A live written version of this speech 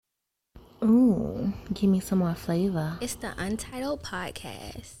Ooh, give me some more flavor. It's the Untitled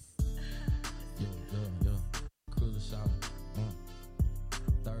Podcast. Yo. Cruiser shout.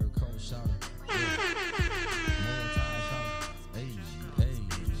 Third coat shout. Valentine shout. Hey.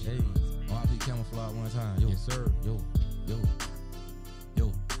 RP camouflage one time. Yo. Yes, sir. Yo.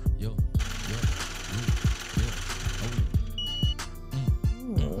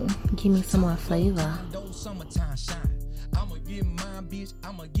 Ooh, give me some more flavor. Summertime shine. I'ma get mine, bitch.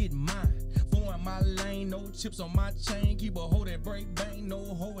 I'ma get mine. Foreign my lane, no chips on my chain. Keep a hold that break bang, no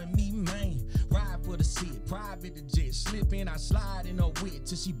hoe in me, man. Ride for the seat, private the jet. Slip in, I slide in her wit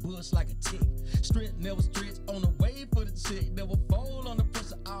till she bust like a tick. Strip never stretch on the way for the chick. Never fold on the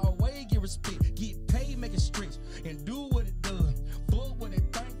pressure, always get respect. Get paid, make it stretch, and do what it does. Fuck what they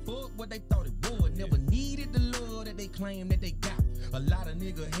think, fuck what they thought it would. Never needed the love that they claim that they got. A lot of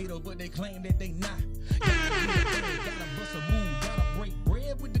niggas hate her, but they claim that they not. Gotta bust a move, gotta break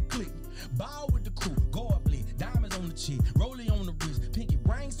bread with the click. Ball with the crew, goblet, diamonds on the cheek, rollie on the wrist, pinky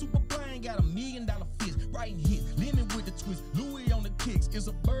ring, super plain, got $1 million fist, writing hit, limit with the twist, Louis on the kicks. It's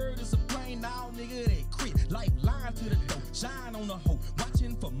a bird, it's a plane, now nigga they crit. Lifeline to the door, shine on the hoe,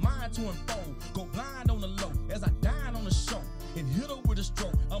 watching for mine to unfold. Go blind on the low, as I dine on the show, and hit her with a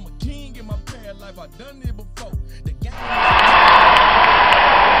stroke. I'm a king in my past life, I done it before. The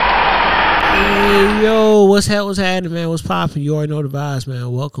Hey, yo, what's happening, man? What's poppin'? You already know the vibes, man.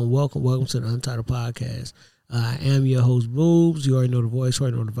 Welcome to the Untitled Podcast. I am your host, Boobs. You already know the voice, you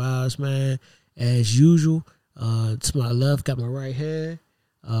already know the vibes, man. As usual, to my left, got my right hand.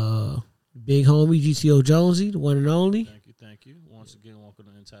 Big homie, GTO Jonesy, the one and only. Thank you. Once again, welcome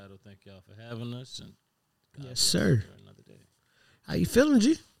to Untitled. Thank y'all for having us. And yes, sir. Another day. How you feeling,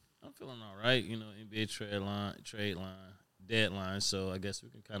 G? I'm feeling all right. You know, NBA trade line, deadline. So I guess we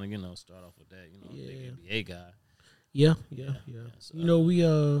can kind of, start off with that. Big NBA guy. Yeah. So We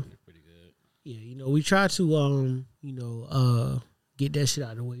pretty good. Yeah, we try to get that shit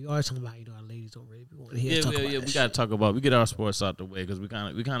out of the way. You always talking about, our ladies don't really want to hear us talk about that. We got to talk about. We get our sports out the way because we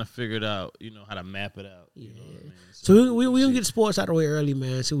kind of figured out, how to map it out. Yeah. You know what I mean? So we don't get sports out the way early,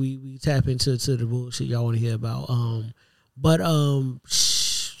 man. So we tap into the bullshit y'all want to hear about.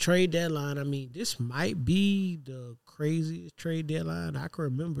 Trade deadline. I mean, this might be the craziest trade deadline I can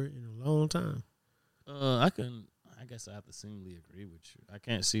remember in a long time. I guess I have to seemingly agree with you. I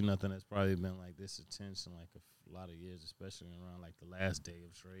can't see nothing that's probably been like this intense in like a lot of years, especially around like the last day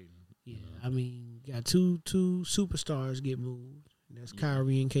of trading. Yeah, I mean, got two superstars get moved. That's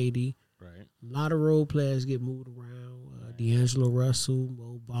Kyrie and KD. Right. A lot of role players get moved around. D'Angelo Russell,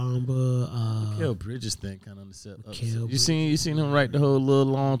 Mo Bamba. Mikal Bridges thing kind of upset. Mikal You seen him write the whole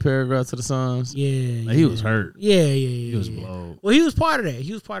little long paragraph to the Suns? Yeah, He was hurt. Yeah. He was blowed. Well, he was part of that.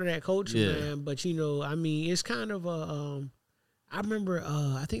 He was part of that coaching, Yeah. man. But I mean, it's kind of a. I remember.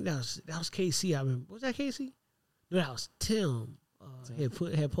 I think that was KC. I remember. Was that KC? No, that was Tim.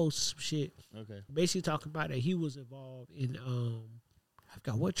 Had posted some shit. Okay. Basically talking about that he was involved in. I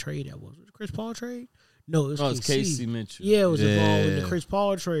forgot what trade that was. Was it the Chris Paul trade? No, it was Casey Mitchell. Yeah, it was involved in the Chris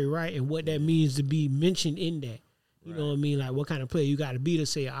Paul trade, right? And what that means to be mentioned in that. You know what I mean? Like, what kind of player you got to be to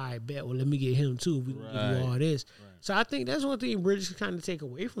say, all right, bet, well, let me get him too. We can give you all this. Right. So I think that's one thing Bridges can kind of take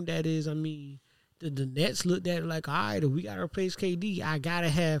away from that is, I mean, the Nets looked at it like, all right, if we got to replace KD, I got to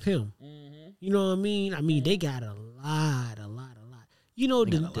have him. Mm-hmm. You know what I mean? I mean, they got a lot. You know,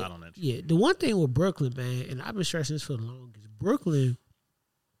 the one thing with Brooklyn, man, and I've been stressing this for the longest, Brooklyn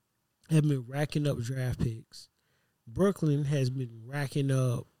have been racking up draft picks. Brooklyn has been racking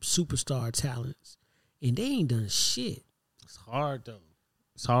up superstar talents, and they ain't done shit. It's hard, though.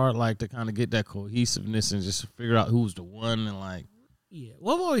 It's hard, like, to kind of get that cohesiveness and just figure out who's the one and, like. Yeah.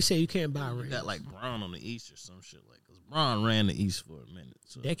 Well, I've always said you can't buy rings. You got, like, Brown on the East or some shit. Like, because Brown ran the East for a minute.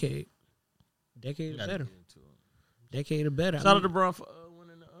 So. Decade or better. Decade or better. Shout out to Brown for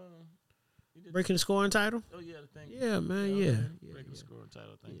winning the breaking the scoring title. Oh, yeah. Thank you. Yeah, man, yeah. Breaking the scoring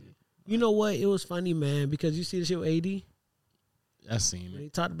title. Thank you. You know what? It was funny, man, because you see the shit with AD. I seen it. They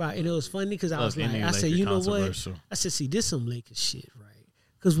talked about it, and it was funny because I was like, I said, you know what? I said, see, this some Lakers shit, right?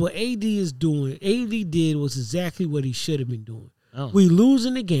 Because what AD is doing, AD did was exactly what he should have been doing. Oh. We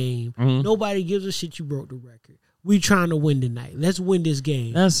losing the game. Mm-hmm. Nobody gives a shit you broke the record. We trying to win tonight. Let's win this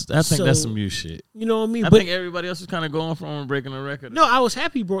game. I think that's some new shit. You know what I mean? I think everybody else was kind of going for him and breaking the record. No, I was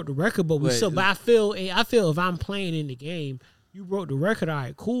happy he broke the record, but I feel if I'm playing in the game, you broke the record, all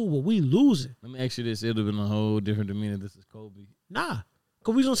right, cool, but we losing. Let me ask you this. It would have been a whole different demeanor. This is Kobe. Nah.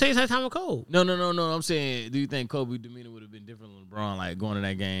 Because we was on the same time with Kobe. No. I'm saying, do you think Kobe's demeanor would have been different than LeBron, like going to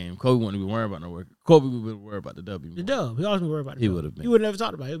that game? Kobe wouldn't be worried about no work. Kobe would be worried about the W. The dub. He always been worried about the He dub. would have been. He would have never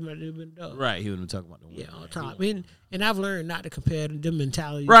talked about it. He would have been the dub. Right, he would have been talking about the win. Yeah, on top. And I've learned not to compare the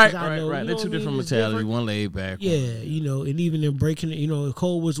mentality. Right. Know, They're two different It's mentalities. different. One laid back. Yeah, one, and even in breaking it, if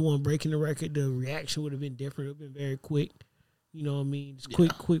Cole was the one breaking the record, the reaction would have been different. It would have been very quick. You know what I mean? Just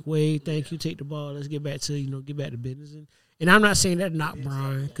quick way. Thank you. Take the ball. Let's get back to business. And I'm not saying that not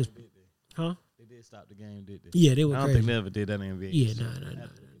Brian, because, huh? They did stop the game, did they? Yeah, they were I don't crazy. think they ever did that in the NBA. Yeah,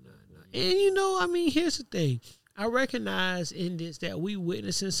 no. And here's the thing. I recognize in this that we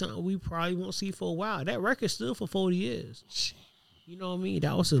witnessing something we probably won't see for a while. That record's still for 40 years. You know what I mean?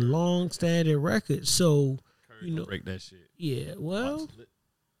 That was a long-standing record. So, Curry break that shit. Yeah, well,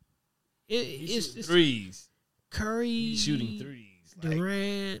 it's threes. Curry. He's shooting threes.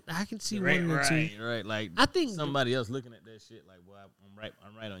 Durant. I can see Durant, one or two. Right. Like, I think somebody else looking at that shit like, boy, I'm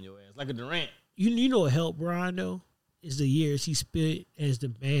right on your ass. Like a Durant. You know what helped Brian, though? Is the years he spent as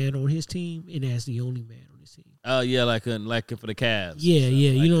the man on his team and as the only man on his team. Oh, yeah, like for the Cavs. Yeah,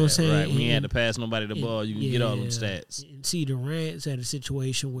 you know what I'm saying? Right, when he had to pass nobody the ball, you can get all them stats. And see, Durant's at a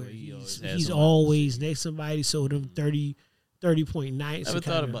situation where he he's always next to somebody, so them 30-point nights. Never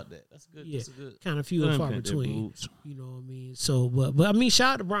thought about that. That's good. Yeah, that's good. kind of few and far between. You know what I mean? So, but I mean,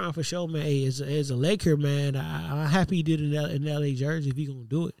 shout out to Brian for sure, man. Hey, as a Laker, man, I'm happy he did it in LA jersey if he gonna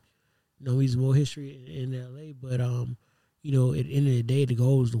do it. He's more history in LA, but at the end of the day, the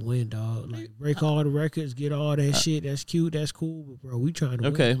goal is to win, dog. Like, break all the records, get all that shit. That's cute, that's cool, but bro, we trying to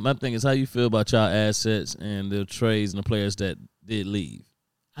win. Okay, my thing is, how you feel about y'all assets and the trades and the players that did leave?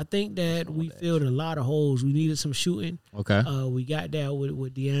 I think that we filled a lot of holes. We needed some shooting. Okay. We got that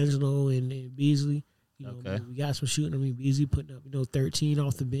with D'Angelo and Beasley. We got some shooting. I mean, Beasley putting up 13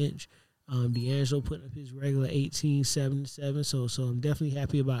 off the bench. D'Angelo putting up his regular 18, 7, 7. So I'm definitely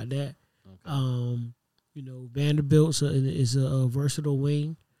happy about that. Okay. Vanderbilt is a versatile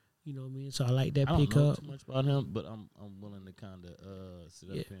wing. You know what I mean? So I like that pickup. I don't know too much about him, but I'm willing to kind of sit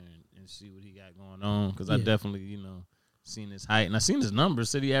up here and see what he got going on, because I definitely seen his height and I seen his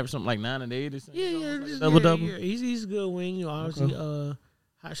numbers. Said he averaged something like 9 and 8 or something. Double. Yeah. He's a good wing. Obviously,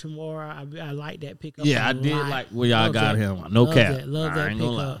 Hachimura, I like that pickup. Yeah, I did like where y'all got him. No cap. Love that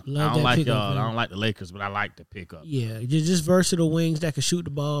pickup. I don't like y'all. I don't like the Lakers, but I like the pickup. Yeah, just versatile wings that can shoot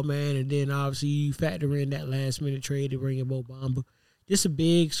the ball, man. And then obviously you factor in that last minute trade to bring in Mo Bamba. Just a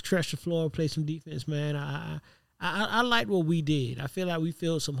big stretch the floor, play some defense, man. I like what we did. I feel like we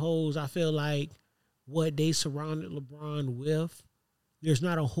filled some holes. I feel like what they surrounded LeBron with, there's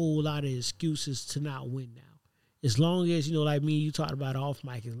not a whole lot of excuses to not win now. As long as, like me, you talked about off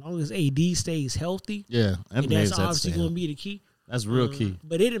mic, as long as AD stays healthy, and that's obviously going to be the key. That's real key.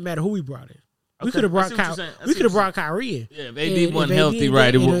 But it didn't matter who we brought in. We could have brought Kyrie in. Yeah, if AD wasn't healthy,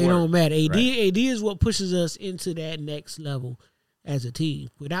 right, it wouldn't work. It don't matter. AD is what pushes us into that next level as a team.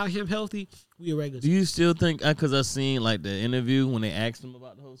 Without him healthy, we a regular. Do you still think? Because I seen like the interview when they asked him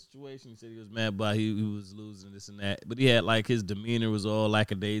about the whole situation. He said he was mad by he was losing this and that, but he had like his demeanor was all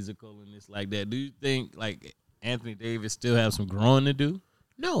lackadaisical and this like that. Do you think like Anthony Davis still have some growing to do?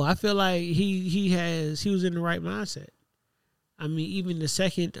 No, I feel like he was in the right mindset. I mean, even the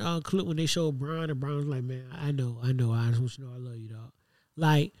second clip when they showed Bron, and Bron was like, "Man, I know. I just want you to know I love you, dog."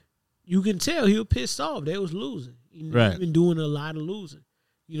 Like, you can tell he was pissed off. They was losing. He's been doing a lot of losing.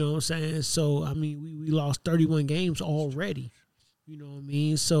 You know what I'm saying? So, I mean, we lost 31 games already. You know what I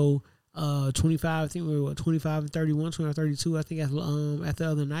mean? So, 25, I think we were 25 and 31, 25, 32, I think, at the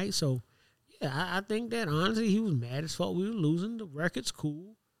other night. So, yeah, I think that, honestly, he was mad as fuck. We were losing. The record's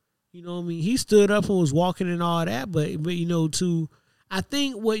cool. You know what I mean? He stood up and was walking and all that. But I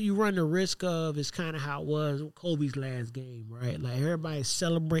think what you run the risk of is kind of how it was with Kobe's last game, right? Like, everybody's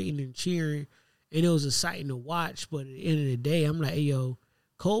celebrating and cheering, and it was exciting to watch. But at the end of the day, I'm like, hey, yo,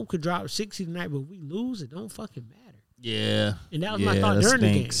 Kobe could drop 60 tonight, but if we lose, it don't fucking matter. Yeah. And that was my thought during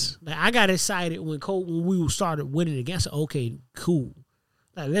the game. Like, I got excited when we started winning against it. Okay, cool.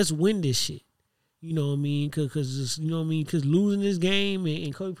 Like, let's win this shit. You know what I mean? Because losing this game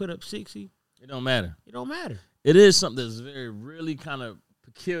and Kobe put up 60. It don't matter. It don't matter. It is something that's really kind of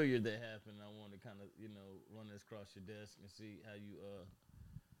peculiar that happened. I want to kind of, run this across your desk and see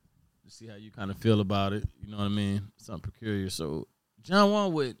how you kind of feel about it. You know what I mean? Something peculiar. So, Ja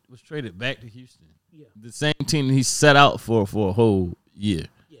Morant was traded back to Houston. Yeah. The same team he set out for a whole year.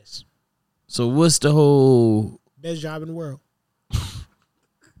 Yes. So what's the whole best job in the world?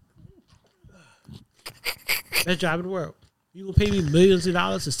 Best job in the world. You gonna pay me millions of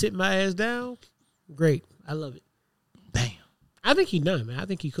dollars to sit my ass down? Great. I love it. Damn. I think he done, man. I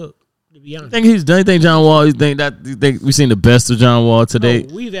think he cooked. To be honest, You think he's done? You think John Wall? You think we seen the best of John Wall today?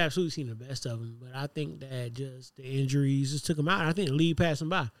 Oh, we've absolutely seen the best of him, but I think that just the injuries just took him out. I think the league passed him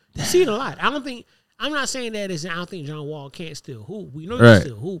by. You've seen a lot. I'm not saying that I don't think John Wall can't still hoop. We know he can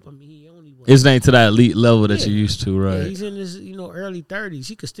still hoop. I mean, he only was. It's not to that elite level that you're used to, right? Yeah, he's in his early 30s.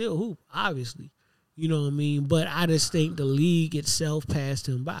 He could still hoop, obviously. You know what I mean? But I just think the league itself passed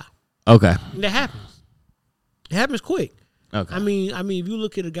him by. Okay. And that happens. It happens quick. Okay. I mean, if you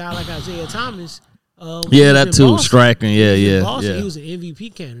look at a guy like Isaiah Thomas, that too, striking. Yeah. Boston, he was an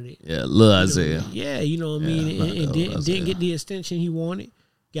MVP candidate. Yeah, little Isaiah. You know what I mean? And didn't get the extension he wanted.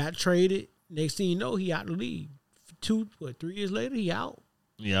 Got traded. Next thing you know, he out the league. 3 years later, he out.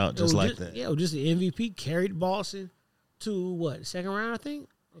 Yeah, just like that. Yeah, just the MVP, carried Boston to second round, I think?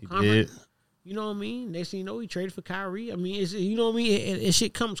 He did. You know what I mean? Next thing you know, he traded for Kyrie. I mean, you know what I mean? It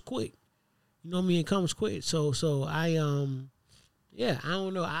shit comes quick. You know what I mean? It comes quick. So I don't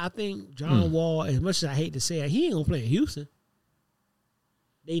know. I think John Wall, as much as I hate to say it, he ain't gonna play in Houston.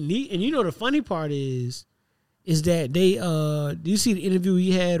 They need, and you know the funny part is that they do you see the interview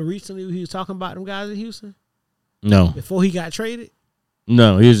he had recently where he was talking about them guys in Houston? No. Before he got traded?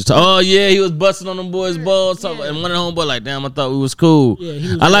 No, he was just he was busting on them boys' balls, and one of the homeboys like, damn, I thought we was cool. Yeah, he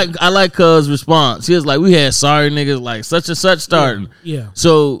was I like Cuz response. He was like, we had sorry niggas like such and such starting. Yeah.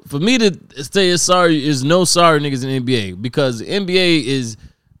 So for me to say it's sorry is no sorry niggas in the NBA because the NBA is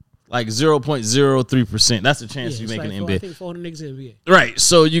like 0.03%. That's the chance you make in the NBA. I think 400 niggas in the NBA. Right.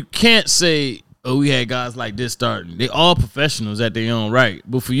 So you can't say, we had guys like this starting. They all professionals at their own right.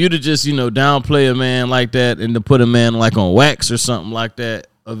 But for you to just, downplay a man like that and to put a man like on wax or something like that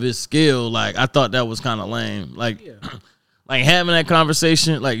of his skill, like I thought that was kind of lame. Like, like having that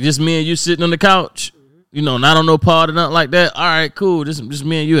conversation, like just me and you sitting on the couch, not on no pod or nothing like that. All right, cool. Just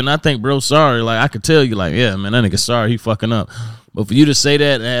me and you. And I think, bro, sorry. Like I could tell you, like, yeah, man, that nigga sorry, he fucking up. But for you to say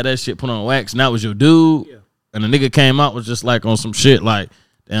that and have that shit put on wax, and that was your dude, and the nigga came out was just like on some shit like,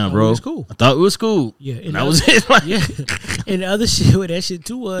 damn, bro. It was cool. I thought it was cool. Yeah. And that was it. Like, And the other shit with that shit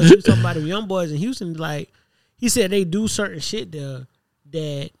too was he was talking about the young boys in Houston. Like he said, they do certain shit there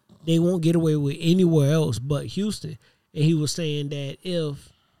that they won't get away with anywhere else but Houston. And he was saying that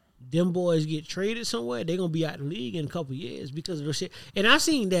if them boys get traded somewhere, they're gonna be out of the league in a couple years because of the shit. And I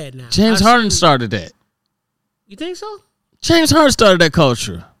seen that now. James Harden started that. You think so? James Harden started that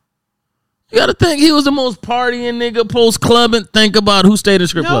culture. You gotta think he was the most partying nigga post clubbing. Think about who stayed in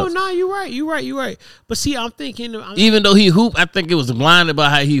strip clubs. No, you're right. But see, I'm thinking, even though he hooped, I think it was blinded by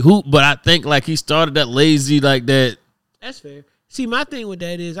how he hooped. But I think like he started that lazy like that. That's fair. See, my thing with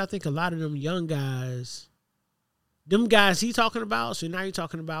that is I think a lot of them young guys, them guys he talking about. So now you're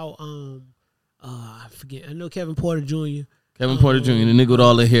talking about I forget. I know Kevin Porter Jr. Kevin Porter Jr., the nigga with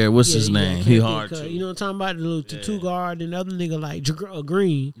all the hair. What's his name? He hard too. You know what I'm talking about? The two guard and the other nigga like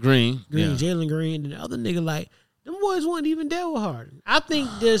Green, yeah. Jalen Green, and the other nigga like them boys wasn't even there with Harden. I think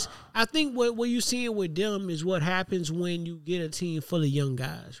what you seeing with them is what happens when you get a team full of young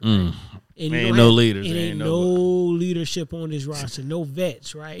guys, right? And ain't no leaders. Ain't no leadership on this roster. No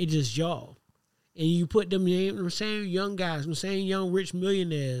vets, right? It's just y'all. And you put them same young guys, the same young rich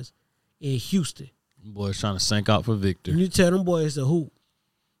millionaires in Houston. Boys trying to sink out for Victor. And you tell them boys to hoop.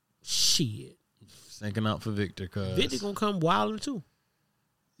 Shit. Sinking out for Victor, cuz. Victor gonna come wilding too.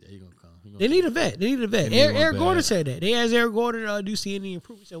 Yeah, he gonna come. They need a vet. Eric Gordon said that. They asked Eric Gordon, do you see any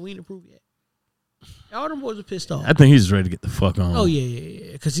improvement? He said, we ain't improved yet. All them boys are pissed off. I think he's ready to get the fuck on. Oh,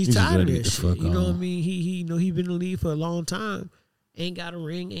 yeah. Because he's tired of this shit. You know on. what I mean? He been in the league for a long time. Ain't got a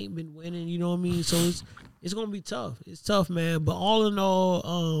ring, ain't been winning, you know what I mean? So it's gonna be tough. It's tough, man. But all in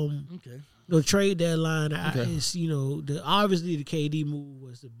all, the trade deadline, is obviously the KD move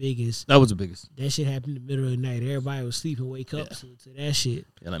was the biggest. That was the biggest. That shit happened in the middle of the night. Everybody was sleeping, wake up to that shit.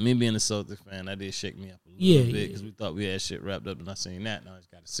 Yeah, like me being a Celtics fan, that did shake me up a little bit because we thought we had shit wrapped up, and I seen that. Now I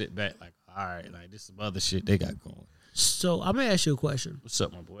just got to sit back, like, all right, like this some other shit they got going. So I'm gonna ask you a question. What's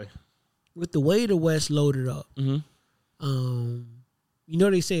up, my boy? With the way the West loaded up,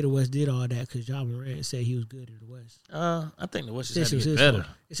 they say the West did all that because Ja Morant said he was good in the West. I think the West just had to get better.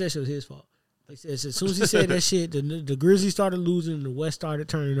 It said it was his fault. They said as soon as he said that shit, the Grizzlies started losing and the West started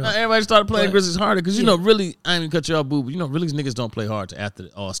turning up. Everybody started playing Grizzlies harder because, really, I ain't even cut you off, boo, but, really, niggas don't play hard after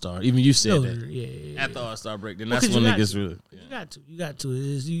the All-Star. Even you said that. Yeah. After All-Star break, then that's when niggas really. Yeah. You got to.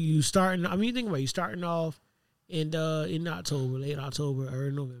 Is you starting, I mean, you think about it, you starting off in October, late October,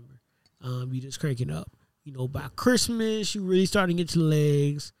 early November. You just cranking up. By Christmas, you really starting to get your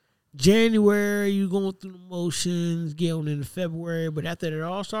legs. January, you going through the motions, getting into February, but after that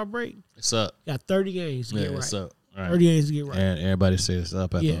All-Star break, it's up. Got 30 games to get right. It's up. Right. 30 games to get right. And everybody says it's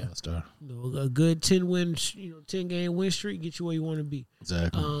up at Yeah. the All-Star. A good 10 game win streak get you where you want to be.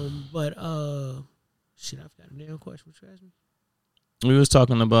 Exactly. But shit, I forgot the damn question. What you asked me? We was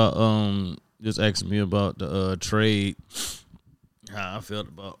talking about just asking me about the trade. How I felt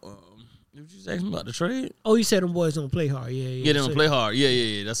about did you just ask me about the trade? Oh, you said them boys don't play hard. Yeah. Yeah, they don't play hard.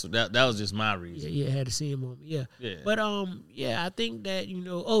 Yeah. That's what that was just my reason. Yeah, had to see him on. Yeah. Yeah. But I think that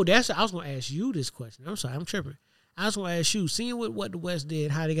I was gonna ask you this question. I'm sorry, I'm tripping. I was gonna ask you, seeing what the West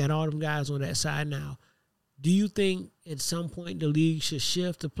did, how they got all them guys on that side now. Do you think at some point the league should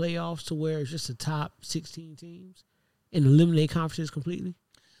shift the playoffs to where it's just the top 16 teams and eliminate conferences completely?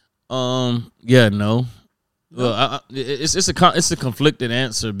 Yeah, no. Well, it's a conflicted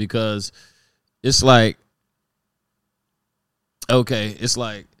answer because it's like, okay, it's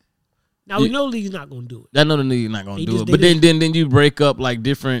like. Now we know the league's not gonna do it. I know the league's not gonna do it, but then you break up like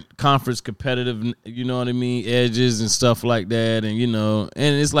different conference competitive, you know what I mean, edges and stuff like that, and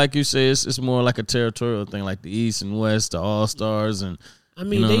and it's like you say, it's more like a territorial thing, like the East and West, the All Stars, and I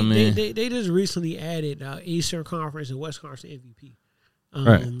mean, they just recently added Eastern Conference and West Conference MVP.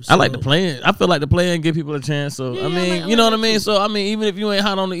 Right. I like the play-in. I feel like the play-in give people a chance. So I mean, you know what I mean. So I mean, even if you ain't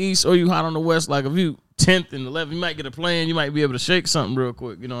hot on the East or you hot on the West, like if you 10th and 11th, you might get a play-in. You might be able to shake something real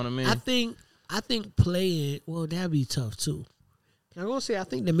quick. You know what I mean? I think play-in. Well, that'd be tough too. I'm gonna say I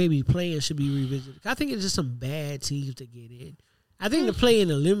think that maybe play-in should be revisited. I think it's just some bad teams to get in. I think the play-in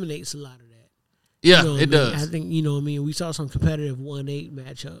eliminates a lot of that. Yeah, it does. I think we saw some competitive 1-8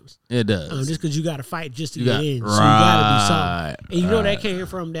 matchups. It does. Just because you got to fight just to get in, so you got to be something. And that came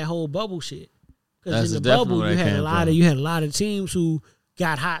from that whole bubble shit. Because in the bubble, you had a lot of teams who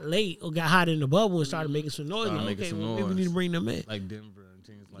got hot late or got hot in the bubble and started making some noise. Maybe we need to bring them in. Like Denver and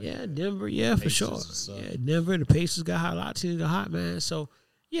teams like that. Denver, for sure. Yeah, Denver, the Pacers got hot. A lot of teams got hot, man. So.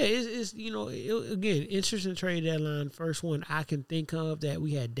 Yeah, it's again, interesting trade deadline. First one I can think of that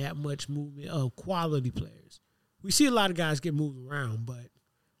we had that much movement of quality players. We see a lot of guys get moved around, but a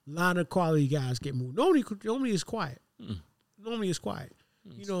lot of quality guys get moved. Normally it's quiet. Normally it's quiet.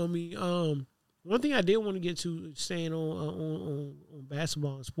 You know what I mean? One thing I did want to get to, staying on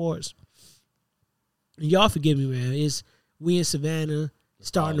basketball and sports, and y'all forgive me, man, is we in Savannah.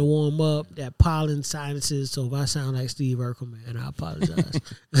 Starting to warm up, that pollen sinuses. So if I sound like Steve Urkel, man, I apologize.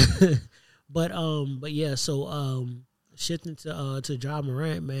 but yeah. So shifting to Ja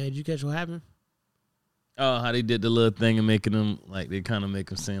Morant, man, did you catch what happened? Oh, how they did the little thing and making him like they kind of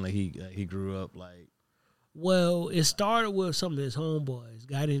make him seem like he grew up like. Well, it started with some of his homeboys.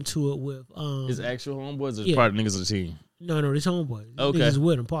 Got into it with his actual homeboys or part of niggas of the team. No, his homeboys. Okay. Niggas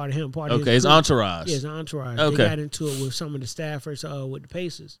with him, part of him, part of his entourage. Yeah, his entourage. Okay. They got into it with some of the staffers with the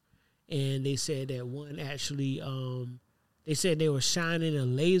Pacers. And they said that one actually, they said they were shining a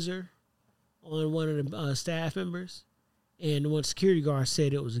laser on one of the staff members. And one security guard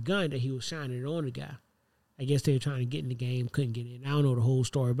said it was a gun that he was shining it on the guy. I guess they were trying to get in the game, couldn't get in. I don't know the whole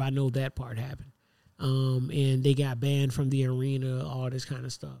story, but I know that part happened. And they got banned from the arena, all this kind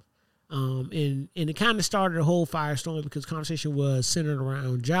of stuff. And it kind of started a whole firestorm because the conversation was centered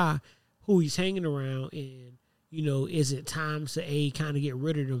around Ja, who he's hanging around, and, is it time to A, kind of get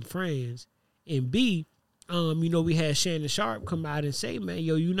rid of them friends, and B, we had Shannon Sharp come out and say, man,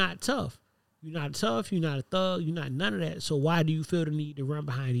 yo, you're not tough. You're not tough, you're not a thug, you're not none of that. So why do you feel the need to run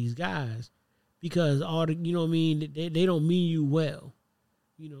behind these guys? Because all the, they don't mean you well.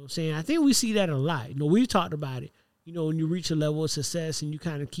 You know what I'm saying? I think we see that a lot. We've talked about it. When you reach a level of success and you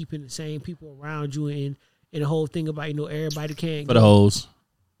kind of keeping the same people around you and the whole thing about, everybody can't for the hoes.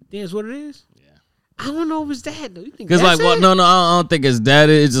 That's what it is? Yeah. I don't know if it's that, though. You think that's it? No, I don't think it's that.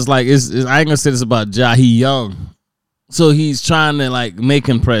 It's just like, it's I ain't going to say this about Ja. He young. So he's trying to, like, make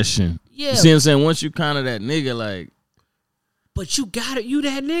impression. Yeah. You see what I'm saying? Once you kind of that nigga, like. But you got it. You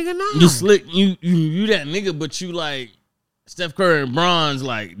that nigga now. You slick. You that nigga, but you, like, Steph Curry and Bron's,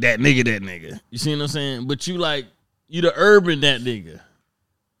 like, that nigga. You see what I'm saying? But you, like. You the urban that nigga.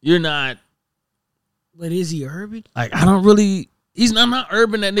 You're not. But is he urban? Like, I don't really. I'm not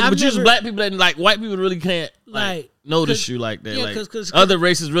urban that nigga. But you just black people that, like, white people really can't, like notice you like that. Yeah, like, other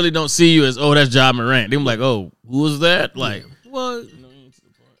races really don't see you as, oh, that's Ja Morant. They're like, oh, who is that? Like. Well,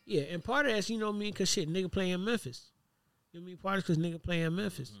 yeah, and part of that's, because shit, nigga playing in Memphis. Part of because nigga playing in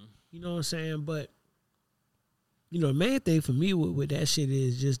Memphis. Mm-hmm. You know what I'm saying? But, the main thing for me with that shit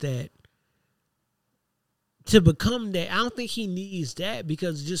is just that. To become that, I don't think he needs that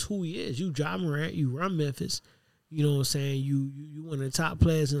because just who he is. You Ja Morant, you run Memphis. You know what I'm saying? You one of the top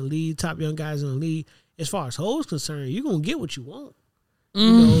players in the league, top young guys in the league. As far as hoes concerned, you're gonna get what you want. But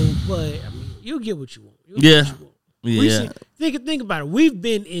I mean, you'll get what you want. Yeah. Think about it. We've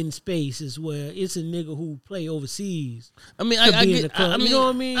been in spaces where it's a nigga who play overseas. I mean, could I be in get. the club. I mean, You know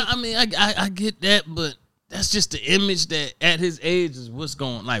what I mean? I mean, I get that, but that's just the image that at his age is what's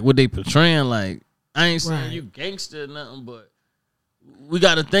going. Like what they portraying. Like I ain't saying Right. you gangster or nothing, but we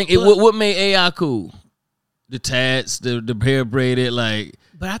got to think. What made AI cool? The tats, the hair braided, like.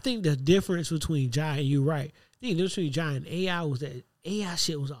 But I think the difference between Ja and you, right? I think the difference between Ja and AI was that AI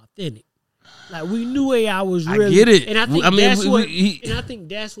shit was authentic. Like we knew AI was really. I get it. And I think I mean, that's what. he- and I think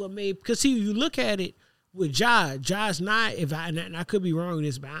that's what made. Because see, you look at it with Ja. Ja's not. And I could be wrong with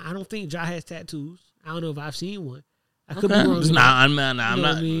this, but I don't think Ja has tattoos. I don't know if I've seen one. I could be wrong. with Nah, that. I'm You not. know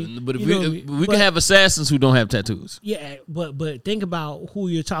what I mean? But if You know what I mean? we can have assassins who don't have tattoos. Yeah, but think about who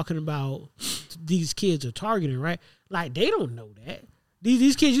you're talking about. These kids are targeting, right? Like they don't know that.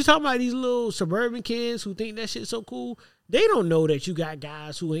 These kids, you talking about these little suburban kids who think that shit's so cool. They don't know that you got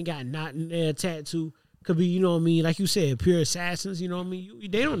guys who ain't got nothing there tattoo. Could be, you know what I mean, like you said, pure assassins. You know what I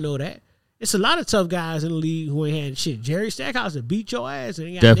mean? They don't know that. It's a lot of tough guys in the league who ain't had shit. Jerry Stackhouse will beat your ass and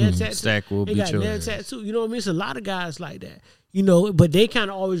ain't got their tattoo. Stack will They beat got your their ass. tattoo. You know what I mean? It's a lot of guys like that. You know, but they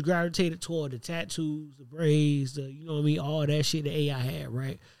kind of always gravitated toward the tattoos, the braids, the, you know what I mean, all that shit that AI had,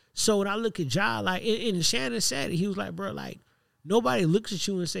 right? So when I look at Ja, like, and Shannon said it, he was like, bro, like, nobody looks at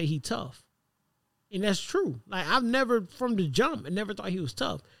you and say he tough. And that's true. Like, I've never, from the jump, I never thought he was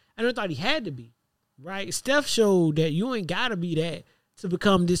tough. I never thought he had to be, right? Steph showed that you ain't got to be that to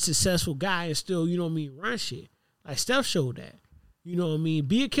become this successful guy and still, you know what I mean, run shit. Like, Steph showed that. You know what I mean?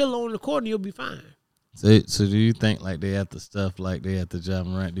 Be a killer on the court and you'll be fine. So do you think like they after stuff like they after Ja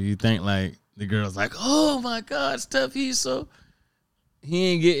Morant? Do you think like the girls like, oh my God, Steph, he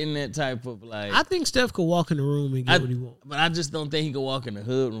ain't getting that type of like. I think Steph could walk in the room and get what he wants. But I just don't think he could walk in the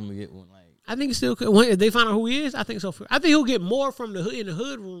hood room and get one. Like I think he still could. If they find out who he is, I think so. I think he'll get more from the hood in the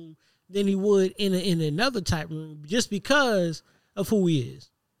hood room than he would in another type room, just because of who he is.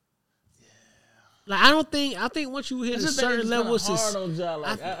 Like I think once you hit a certain level, hard on Ja.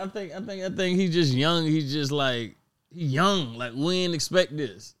 Like I think he's just young. He's just like he young. Like we didn't expect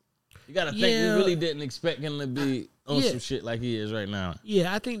this. You gotta think we really didn't expect him to be on some shit like he is right now.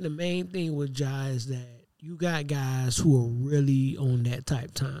 Yeah, I think the main thing with Ja is that you got guys who are really on that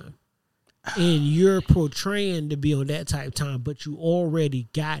type time. And you're portraying to be on that type time, but you already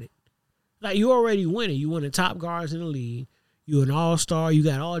got it. Like you already winning. You won the top guards in the league. You're an all-star. You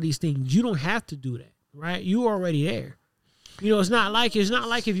got all these things. You don't have to do that, right? You already there. You know, it's not like if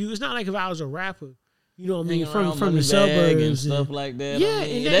I was a rapper, you know what I mean, from the suburbs and stuff like that. Yeah, I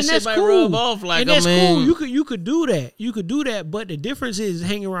mean, and that shit that's might cool. rub off. Like, and that's I mean, cool. You could do that. You could do that, but the difference is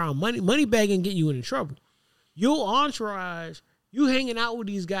hanging around money bagging get you into trouble. Your entourage, you hanging out with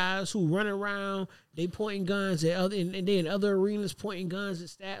these guys who run around, they pointing guns at other, and then other arenas pointing guns at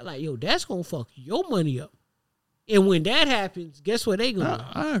stat. Like, yo, that's gonna fuck your money up. And when that happens, guess what they gonna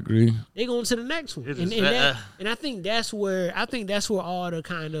do? I agree. They going to the next one. And I think that's where all the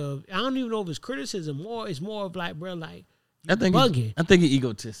kind of, I don't even know if it's criticism or it's more of like, bro, like bugging. I think he's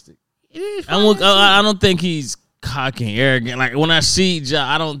egotistic. It is. I don't think he's cocky and arrogant. Like when I see Ja,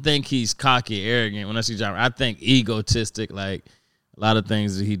 I don't think he's cocky and arrogant. When I see Ja, I think egotistic. Like a lot of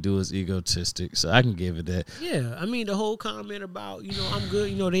things that he do is egotistic. So I can give it that. Yeah, I mean the whole comment about, you know, I'm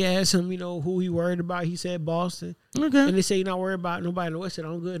good. You know, they asked him, you know, who he worried about. He said Boston. Okay. And they say you're not worried about nobody in the West. He said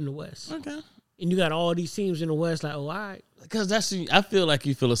I'm good in the West. Okay. And you got all these teams in the West. Like, oh, all right. Because I feel like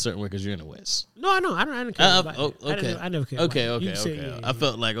you feel a certain way because you're in the West. No, I know. I don't care about that. Okay. I never care. Okay. About that. Okay. I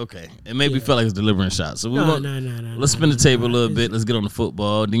felt like it made me feel like it was delivering shots. So No. let's spin the table a little bit. Let's get on the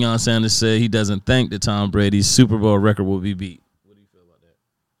football. Deion Sanders said he doesn't think that Tom Brady's Super Bowl record will be beat. What do you feel about that?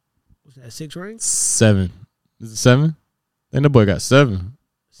 Was that 6 rings? 7. Is it 7? I think the boy got 7.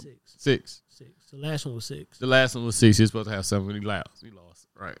 6. The last one was 6. The last one was 6. He was supposed to have 7 when he lost.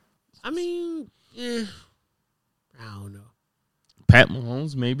 Right. I mean, yeah. I don't know. Pat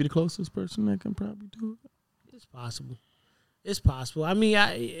Mahomes may be the closest person that can probably do it. It's possible. I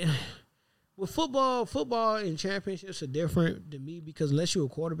mean, with football and championships are different to me because unless you're a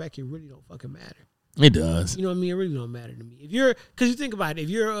quarterback, it really don't fucking matter. It does. You know what I mean? It really don't matter to me. Because you think about it, if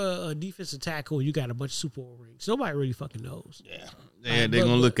you're a defensive tackle and you got a bunch of Super Bowl rings, nobody really fucking knows. Yeah, they're going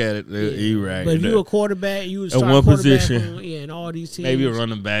to look at it. You're right. But if you're a quarterback, you would start one quarterback position. and all these teams. Maybe a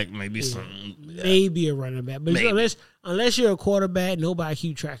running back, maybe something. Yeah. Maybe a running back. But unless you're a quarterback, nobody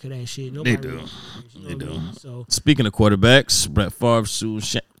keep track of that shit. Nobody They do. Really, They do. So Speaking of quarterbacks, Brett Favre sued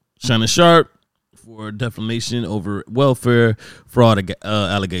Shannon Sharp for defamation over welfare fraud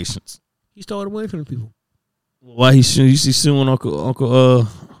allegations. he stole away from the people. Why he suing Uncle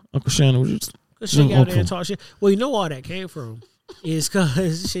Shannon? Because she got out there and talk shit. Well, you know all that came from. is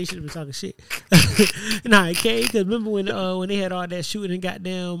because she should have been talking shit. Nah, it can't. Because remember when they had all that shooting and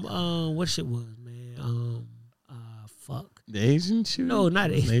goddamn what shit was, man? Fuck. The Asian shooting? No,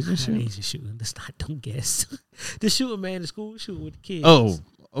 not Asian shooting. Asian shooting. That's not. Don't guess. The shooting, man. The school shooting with the kids. Oh,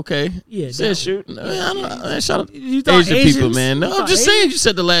 okay. Yeah, said shooting. I don't know. Shout out You thought Asian people, Asians? man. No, You I'm thought just saying. You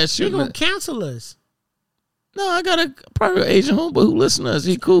said the last They shooting. gonna cancel us. No, I got a private Asian homeboy who listens to us.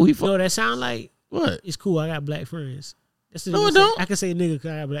 He cool. He No, that sound like what? it's cool. I got black friends. That's the No, I say. don't. I can say nigga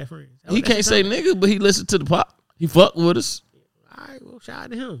because I got black friends. He can't say nigga, but he listened to the pop. He fuck with us. All right, well, shout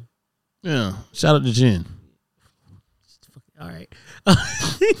out to him. Yeah. Shout out to Jen. All right.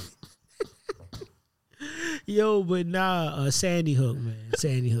 Yo, but nah, Sandy Hook, man.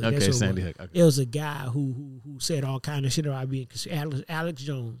 Sandy Hook. Okay, That's what Sandy it was. Hook. Okay. It was a guy who said all kind of shit about being Alex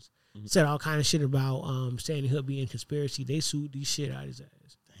Jones said all kind of shit about Sandy Hook being conspiracy. They sued these shit out of his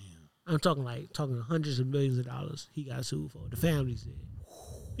ass. Damn. I'm talking hundreds of millions of dollars he got sued for. The families did.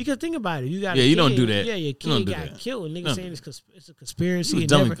 Because think about it, you got you don't do that. Yeah, your kid got killed, and niggas saying it's a conspiracy. You was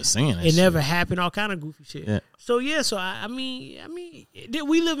dummy for saying that. It never happened. All kind of goofy shit. Yeah. So I mean,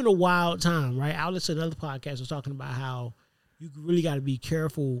 we live in a wild time, right? I listened to another podcast was talking about how you really got to be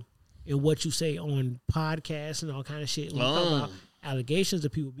careful in what you say on podcasts and all kind of shit. When you talk about allegations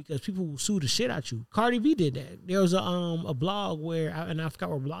of people, because people will sue the shit out you. Cardi B did that. There was a blog where, and I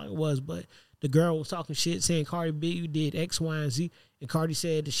forgot what blog it was, but the girl was talking shit saying Cardi B did X, Y, and Z, and Cardi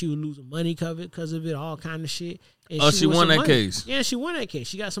said that she was losing money because of it, all kind of shit. And she won that case. Yeah, she won that case.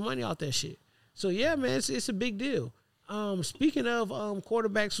 She got some money off that shit. So yeah, man, it's a big deal. Speaking of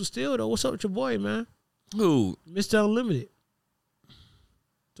quarterbacks who steal though, what's up with your boy, man? Who? Mr. Unlimited.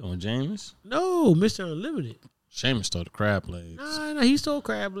 Don James? No, Mr. Unlimited. Seamus stole the crab legs. Nah, he stole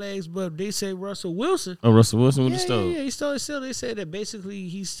crab legs, but they say Russell Wilson. Oh, Russell Wilson with the stove. Yeah, he stole it still. They said that basically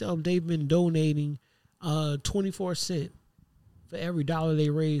they've been donating 24 cents for every dollar they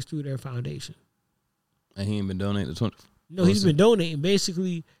raise through their foundation. And he ain't been donating 20. No, he's been donating.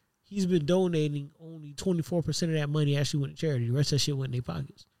 Basically, he's been donating only 24% of that money actually went to charity. The rest of that shit went in their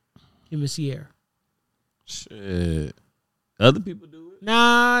pockets. Him and Sierra. Shit. Other people do it?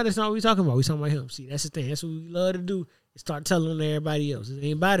 Nah, that's not what we talking about. We talking about him. See, that's the thing. That's what we love to do. Is start telling on everybody else. It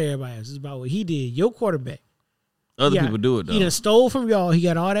ain't about everybody else. It's about what he did. Your quarterback. Other people do it though. He done stole from y'all. He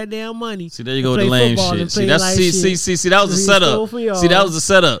got all that damn money. See, there you go with the lame shit. See, that's see, that was the setup. See, that was the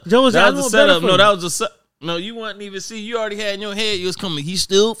setup. Jones, that was the setup. No, that was the setup. No, you wouldn't even see. You already had in your head. You was coming. He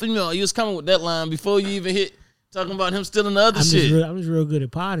stole from y'all. You was coming with that line before you even hit talking about him stealing the other shit. I'm just real good at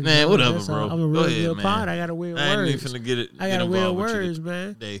potting. Man, whatever, bro. I'm a real good pod. I got to wear words. I ain't even finna get it. I got to wear words,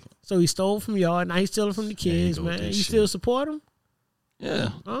 man. So he stole from y'all. Now he's stealing from the kids, man. You still support him? Yeah.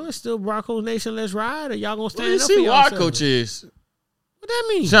 Oh, it's still Broncos Nation. Let's ride. Or y'all gonna stand up for y'all? What our coach is? What that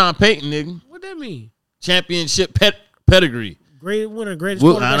mean? Sean Payton, nigga. What that mean? Championship pedigree. One of the greatest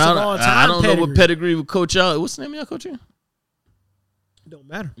quarterbacks of all time. I don't know what pedigree would coach y'all. What's the name of y'all coach here? Don't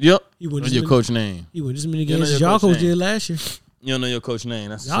matter. Yep. What's your coach name? He went as many games as y'all coach did last year. You don't know your coach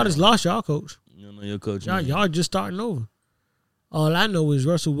name. That's y'all just lost y'all coach. You don't know your coach name. Y'all just starting over. All I know is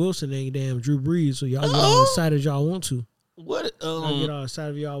Russell Wilson ain't damn Drew Brees, so y'all get all excited y'all want to. What? Y'all get all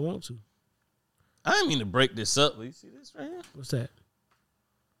excited if y'all want to. I didn't mean to break this up. You see this right here? What's that?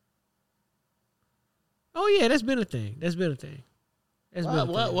 Oh yeah, that's been a thing.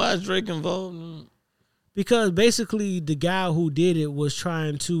 Why is Drake involved? Because basically the guy who did it was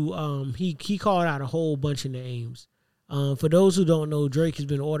trying to he called out a whole bunch of names. For those who don't know, Drake has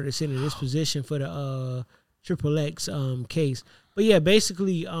been ordered to sit in this position for the XXX case. But yeah,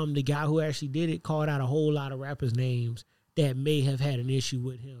 basically the guy who actually did it called out a whole lot of rappers' names that may have had an issue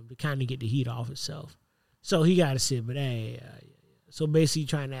with him to kind of get the heat off itself. So he got to sit, but so basically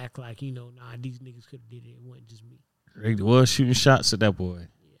trying to act like, these niggas could have did it. It wasn't just me. Drake was shooting shots at that boy.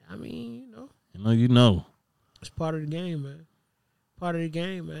 Yeah, I mean, You know. It's part of the game, man.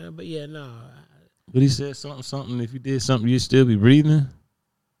 But yeah, But he said something. If you did something, you'd still be breathing.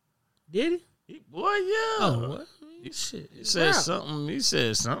 Did he? Boy, yeah. Oh, what? Shit. He said something. He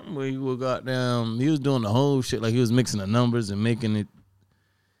said something where he was doing the whole shit like he was mixing the numbers and making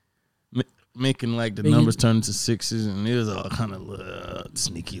like the numbers turn into sixes, and it was all kind of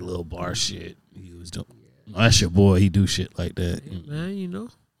sneaky little bar shit he was doing. Yeah. That's your boy. He do shit like that. Yeah, man,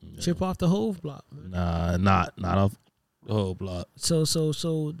 chip off the whole block, man. Nah, not off the whole block. So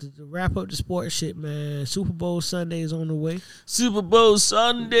to wrap up the sports shit, man. Super Bowl Sunday is on the way. Super Bowl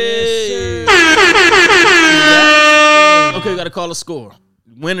Sunday. Yes, okay, got to call a score.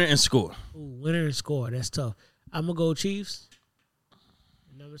 Winner and score. Ooh, winner and score. That's tough. I'm gonna go Chiefs.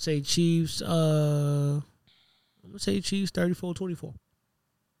 And I'm gonna say Chiefs. 34-24.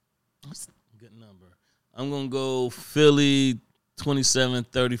 That's a good number. I'm gonna go Philly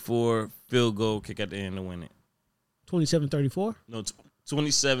 27-34 field goal kick at the end to win it. 27-34? No,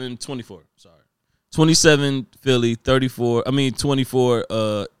 27-24. Sorry. 27 Philly, 24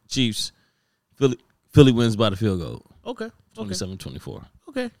 Chiefs. Philly wins by the field goal. Okay. 27-24.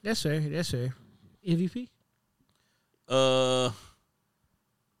 Okay, that's fair. MVP? Jalen?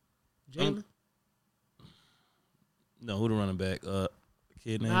 No, who the running back?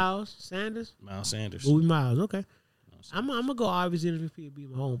 Kid name? Miles Sanders? Miles Sanders. Louis Miles, okay. I'm going to go obvious MVP and be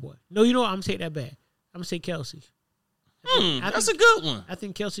my homeboy. No, you know what? I'm going to take that back. I'm going to say Kelsey. That's a good one. I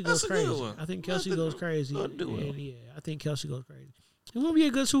think Kelsey goes crazy. I think Kelsey goes crazy. I think Kelsey goes crazy. It's going to be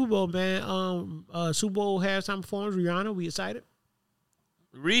a good Super Bowl, man. Super Bowl halftime performance, Rihanna. We excited?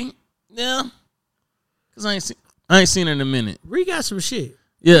 Yeah. Because I ain't seen her in a minute. Ree got some shit.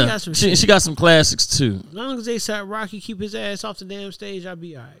 Yeah, she got some classics too. As long as they said Rocky keep his ass off the damn stage, I'll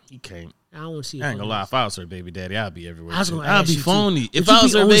be all right. He can't. I don't want to see it. I ain't gonna lie. If I was her baby daddy, I'd be everywhere. I'd be phony. If I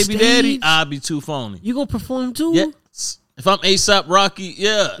was her baby daddy, I'd be too phony. You gonna perform too? Yes. If I'm A$AP Rocky,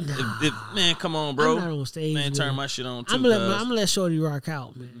 yeah. Nah. Man, come on, bro. I'm not on stage. Man, turn my shit on too. I'm gonna let Shorty rock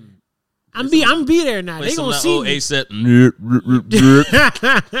out, man. I'm be there now. They gonna see me.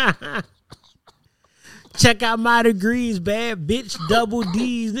 A$AP. Check out my degrees, bad bitch, double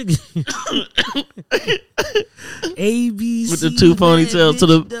D's, nigga. ABC with the two ponytails to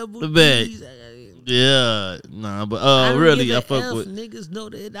the back. D's. Yeah, nah, but really, I fuck with niggas know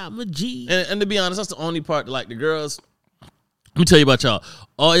that I'm a G. And to be honest, that's the only part. Like the girls, let me tell you about y'all.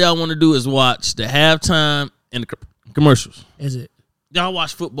 All y'all want to do is watch the halftime and the commercials. Is it? Y'all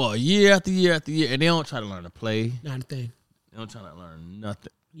watch football year after year after year, and they don't try to learn to play. Not a thing. They don't try to learn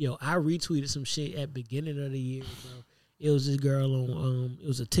nothing. Yo, I retweeted some shit at the beginning of the year, bro. It was this girl on it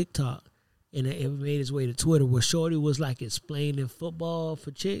was a TikTok, and it made its way to Twitter where Shorty was like explaining football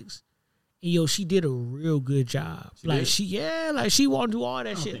for chicks. And yo, she did a real good job. She won't do all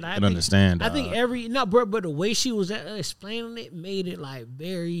that shit. I can understand. I think but the way she was explaining it made it like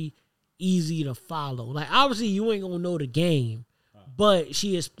very easy to follow. Like obviously you ain't gonna know the game, but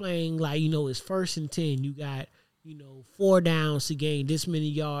she explained like, it's 1st and 10. You got 4 downs to gain this many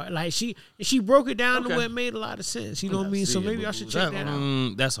yards. Like she broke it down the way it made a lot of sense. You know what I mean? So maybe I should check that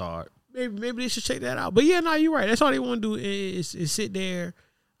out. That's hard. Maybe they should check that out. But yeah, no, you're right. That's all they want to do is sit there.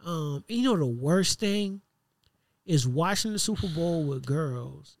 The worst thing is watching the Super Bowl with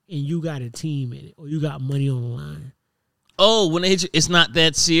girls and you got a team in it or you got money on the line. Oh, when they hit you, it's not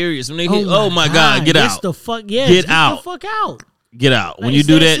that serious. When they hit, oh my God, get out. The fuck, get out. The fuck out. Get out. Like, when you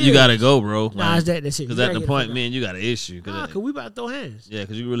do that, serious. You gotta go, bro. Nah, it's that serious. Because at the point, man, you got an issue. Cause we about to throw hands. Yeah,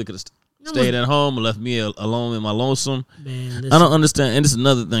 because you really could have stayed at home and left me alone in my lonesome. Man, listen. I don't understand. And this is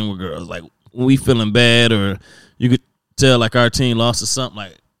another thing with girls. Like, when we feeling bad or you could tell, like, our team lost or something,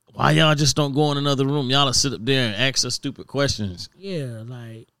 like, why y'all just don't go in another room? Y'all will sit up there and ask us stupid questions. Yeah,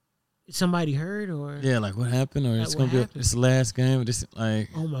 like, is somebody hurt or? Yeah, like, what happened? Or it's going to be it's the last game. This, like,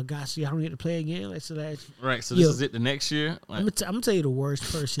 oh, my gosh, so y'all don't get to play again? Like, so that's, right, so this is it the next year? Like, I'm going to tell you the worst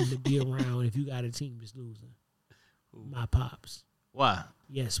person to be around if you got a team that's losing. My pops. Why?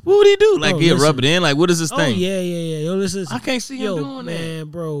 Yes. What would he do? Like, he'll rub it in? Like, what is this thing? Oh, yeah. Yo, listen. I can't see him doing that. Man,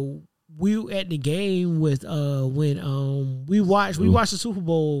 bro, we at the game with, when we watched the Super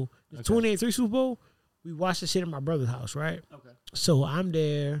Bowl, the 2023 Super Bowl. We watched the shit at my brother's house, right? Okay. So I'm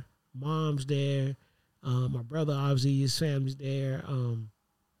there. Mom's there. My brother, obviously, his family's there.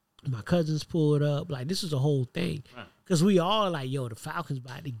 My cousins pulled up. Like, this was the whole thing. Because we all like, yo, the Falcons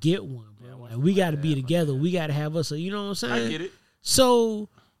about to get one, bro. Like, we got to be together. We got to have us. You know what I'm saying? I get it. So,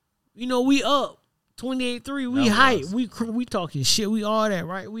 we up 28-3. We hype. We talking shit. We all that,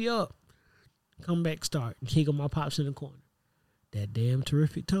 right? We up. Come back, start. Kick on my pops in the corner. That damn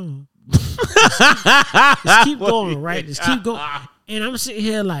terrific tone. Just keep going, right? Just keep going. And I'm sitting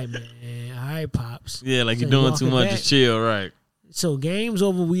here like, man, all right, pops. Yeah, like so you're doing too much. Just chill, right? So game's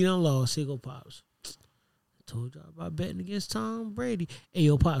over. We done lost. Here go pops. Told y'all about betting against Tom Brady. Hey,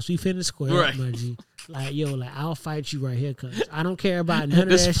 yo, pops, we finna square up, my G. Like, yo, like, I'll fight you right here, cuz. I don't care about none of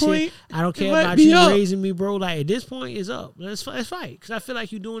that shit. I don't care about you raising me, bro. Like, at this point, it's up. Let's fight. Because I feel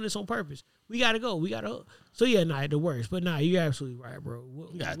like you're doing this on purpose. We got to go. So, yeah, the worst. But, you're absolutely right, bro.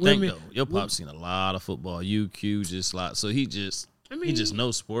 You got to think, though. Your pop's seen a lot of football. UQ just a lot. So, he just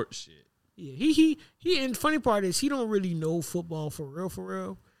knows sports shit. Yeah, he and the funny part is he don't really know football for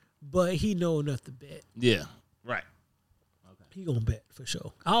real. But he know enough to bet. Yeah. Right. Okay. He gonna bet for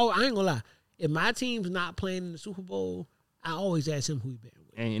sure. I ain't gonna lie. If my team's not playing in the Super Bowl, I always ask him who he betting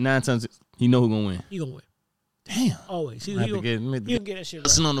with. And 9 times he know who gonna win. He gonna win. Damn. Always. He gonna get that shit right.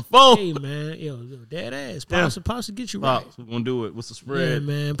 Listen on the phone. Hey man, yo, dead ass. Pops to get you right. Pops, we're gonna do it. What's the spread? Yeah,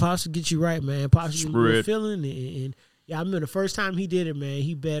 man. Pops to get you right, man. Pops to get you feeling and Yeah, I remember the first time he did it, man.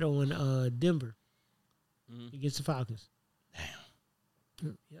 He bet on Denver against the Falcons.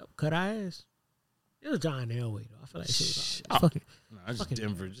 Damn. Yep, cut our ass. It was John Elway though. I feel like shit was fucking. No, just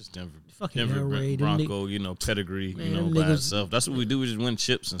Denver. Fucking Denver Elway. Bronco, pedigree, Man, by itself. That's what we do. We just win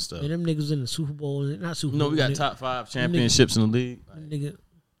chips and stuff. Man, them niggas in the Super Bowl, not Super Bowl. No, we got top 5 championships in the league. Nigga,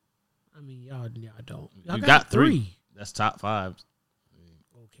 I mean, y'all don't. Y'all You got 3. That's top 5.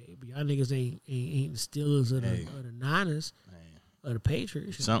 Okay, but y'all niggas ain't the Steelers or the Niners or the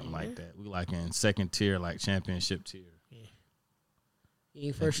Patriots. Something like that. We like in second tier, like championship tier. Yeah. You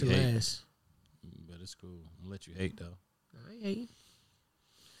ain't first or last. But it's cool. I'm gonna let you hate though. I ain't hating.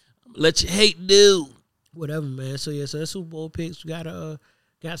 I'm gonna let you hate, dude. Whatever, man. So that's Super Bowl picks. We got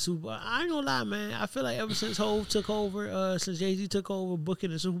Super Bowl. I ain't gonna lie, man. I feel like ever since Hov took over, since Jay-Z took over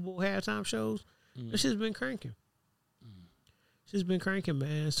booking the Super Bowl halftime shows, this shit's been cranking. Shit's been cranking,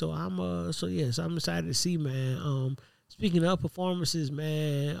 man. So I'm excited to see, man. Speaking of performances,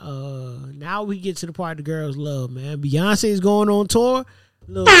 man, now we get to the part the girls love, man. Beyonce's going on tour.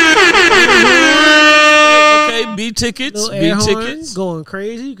 Okay, B tickets. Going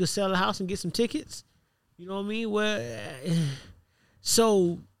crazy. You could sell a house and get some tickets. You know what I mean? Well,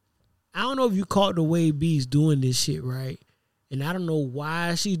 so I don't know if you caught the way B's doing this shit, right? And I don't know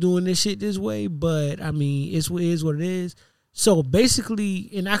why she's doing this shit this way, but I mean, it is what it is. So basically,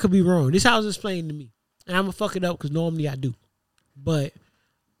 and I could be wrong. This house is explained to me, and I'm gonna fuck it up because normally I do. But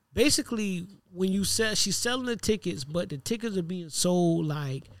basically, when you sell, she's selling the tickets, but the tickets are being sold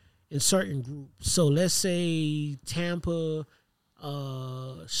like in certain groups. So let's say Tampa,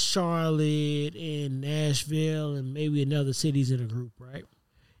 Charlotte, and Nashville, and maybe another cities in a group, right?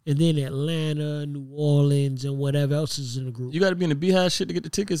 And then Atlanta, New Orleans, and whatever else is in the group. You got to be in the Beehive shit to get the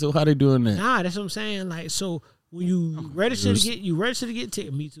tickets, or how they doing that? Nah, that's what I'm saying. Like, so when you register to get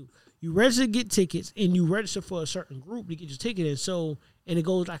tickets, me too. You register to get tickets, and you register for a certain group to get your ticket in. So, and it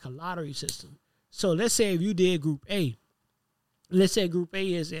goes like a lottery system. So let's say if you did Group A, let's say Group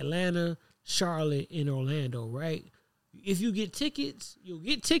A is Atlanta, Charlotte, and Orlando, right? If you get tickets, you'll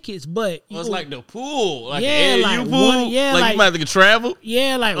get tickets, but it's like the pool, like yeah, the like AAU pool, like you might have to travel.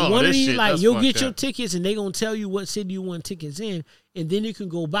 Yeah, like one of these, shit, like you'll get your up. tickets, and they gonna tell you what city you want tickets in, and then you can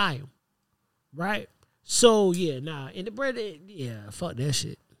go buy them, right? So yeah, and the bread, fuck that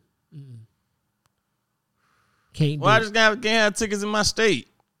shit. Can't. Well, I just can't have tickets in my state.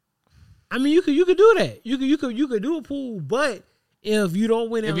 I mean, you could do that. You could do a pool, but if you don't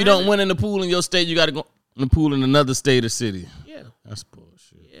win, if you don't win in the pool in your state, you got to go in the pool in another state or city. Yeah, that's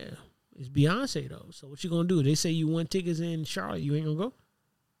bullshit. Yeah, it's Beyonce though. So what you gonna do? They say you won tickets in Charlotte, you ain't gonna go.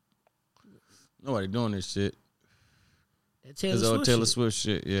 Nobody doing this shit. That Taylor Swift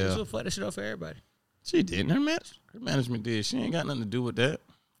shit. Yeah, so fuck that shit up for everybody. She didn't. Her management did. She ain't got nothing to do with that.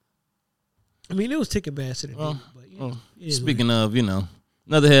 I mean, it was Ticketmaster. Speaking of,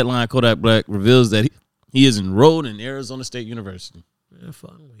 another headline: Kodak Black reveals that he is enrolled in Arizona State University. Man,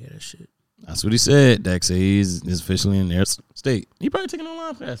 fuck, I don't hear that shit. That's what he said. Dak said he's officially in Arizona State. He probably taking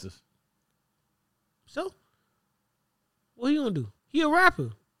online classes. So, what he gonna do? He a rapper.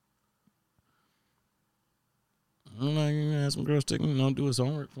 I don't know. You have some girls do his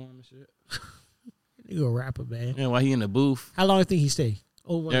homework for him and shit. He a rapper, man. Yeah, while he in the booth. How long do you think he stay?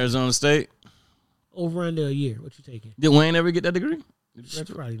 Arizona State. Over under a year. What you taking? Did Wayne ever get that degree?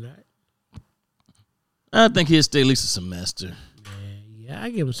 Probably not. I think he'll stay at least a semester. Yeah, I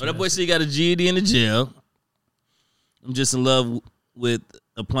give him some. But that boy said he got a GED in the jail. I'm just in love with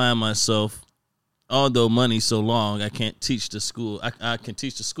applying myself. Although money's so long, I can't teach the school. I can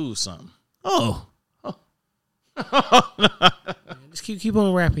teach the school something. Oh. Man, just keep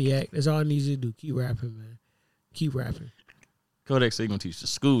on rapping, Yak. That's all I need you to do. Keep rapping, man. Keep rapping. Kodak said he gonna teach the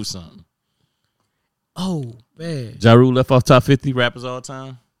school something. Oh, man. Ja Rule left off top 50 rappers all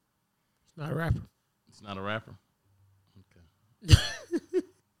time. It's not a rapper. It's not a rapper. Okay.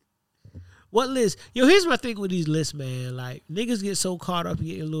 What list? Yo, here's my thing with these lists, man. Like, niggas get so caught up in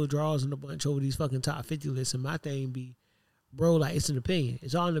getting little draws in a bunch over these fucking top 50 lists, and my thing be, bro, like, it's an opinion.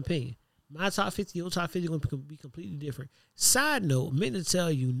 It's all an opinion. My top 50, your top 50 going to be completely different. Side note, meant to tell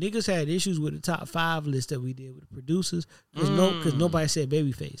you, niggas had issues with the top 5 list that we did with the producers because nobody said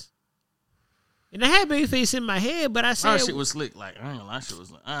Babyface. And I had Babyface in my head, but I said... Our shit was slick. Like, I ain't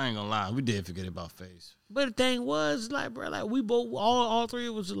gonna lie. We did forget about Face. But the thing was, like, bro, like, we both, all three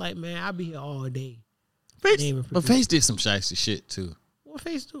of us was like, man, I'll be here all day. But Face did some shiesty shit, too. What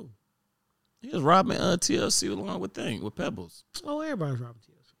Face do? He was robbing TLC along with Pebbles. Oh, everybody's robbing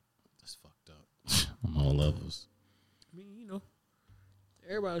TLC. That's fucked up. On all levels. I mean,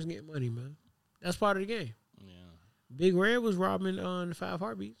 everybody's getting money, man. That's part of the game. Yeah. Big Red was robbing on the 5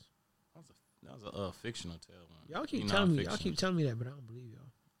 Heartbeats. That was a fictional tale. Y'all keep telling me that, but I don't believe y'all.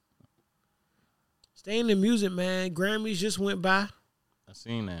 Staying in music, man. Grammys just went by. I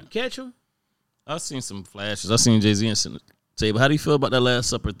seen that. You catch them? I seen some flashes. I seen Jay-Z and say, but how do you feel about that Last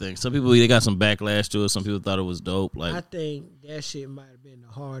Supper thing? Some people they got some backlash to it. Some people thought it was dope. Like, I think that shit might have been the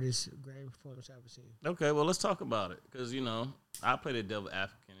hardest Grammy performance I've ever seen. Okay, well let's talk about it because I play the devil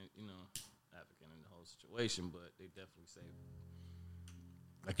African in the whole situation, but they definitely say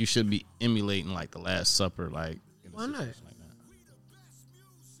like you should be emulating like the Last Supper, like in Why not? Like that.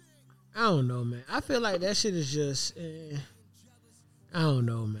 I don't know, man. I feel like that shit is just. I don't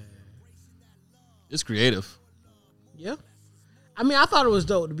know, man. It's creative. Yeah. I mean, I thought it was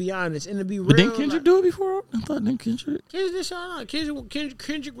dope, to be honest. And to be real. But didn't Kendrick do it before? I thought didn't Kendrick.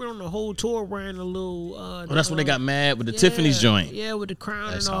 Kendrick went on the whole tour wearing a little. That's when they got mad with the Tiffany's joint. Yeah, with the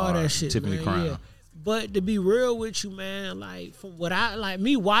crown That's and all hard. that shit. Tiffany man. crown. Yeah. But to be real with you, man, like from what I like,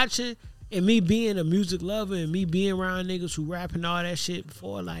 me watching and me being a music lover and me being around niggas who rapping all that shit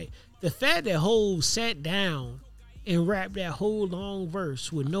before, like the fact that Hov sat down and rapped that whole long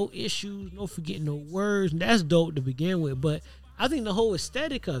verse with no issues, no forgetting no words, that's dope to begin with. But I think the whole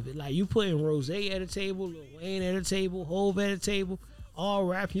aesthetic of it, like you putting Rose at a table, Lil Wayne at a table, Hov at a table, all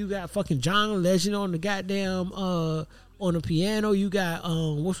rapping. You got fucking John Legend on the goddamn on the piano. You got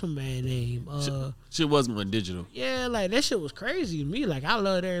what's my man name? Shit wasn't really digital. Yeah, like that shit was crazy to me. Like I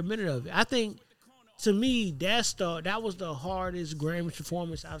loved every minute of it. I think to me that was the hardest Grammy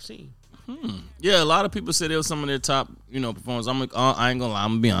performance I've seen. Yeah, a lot of people said it was some of their top, performers. I ain't gonna lie,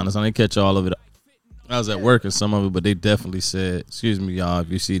 I'm gonna be honest. I didn't catch all of it. I was at work and some of it, but they definitely said, "Excuse me, y'all, if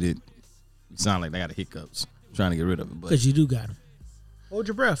you see that, you sound like they got hiccups." I'm trying to get rid of it, but because you do got them. Hold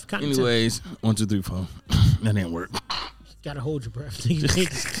your breath. Anyways, 1, 2, 3, 4. That didn't work. Gotta hold your breath.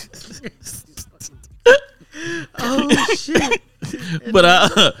 Oh shit! But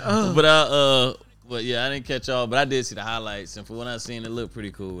yeah, I didn't catch all, but I did see the highlights, and for what I seen, it looked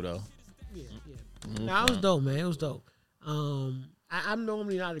pretty cool though. Yeah. Nah, it was dope, man. It was dope. I'm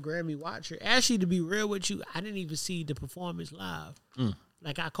normally not a Grammy watcher. Actually, to be real with you, I didn't even see the performance live.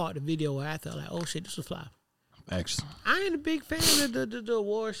 Like I caught the video after, like, oh shit, this was fly. Actually, I ain't a big fan of the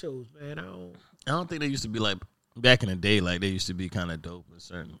award shows, man. I don't think they used to be like back in the day. Like they used to be kind of dope and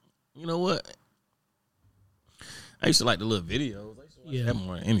certain. You know what? I used to like the little videos. That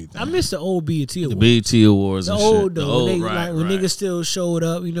more than anything. I miss the old BET Awards. The BET Awards the and old, shit. Though, the old, when niggas still showed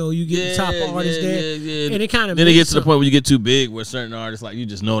up, you get the top artists there. Yeah. And it kind of then it gets to the point where you get too big where certain artists, like, you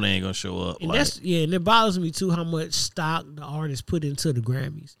just know they ain't going to show up. And like, and it bothers me, too, how much stock the artists put into the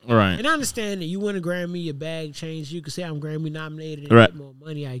Grammys. Right. And I understand that you win a Grammy, your bag changed. You can say I'm Grammy nominated and get more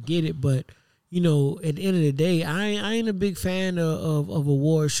money. I get it. But, at the end of the day, I ain't a big fan of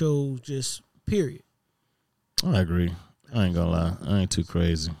award shows, just period. I agree. I ain't gonna lie. I ain't too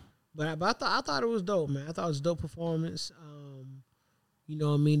crazy. But I thought it was dope, man. I thought it was a dope performance. You know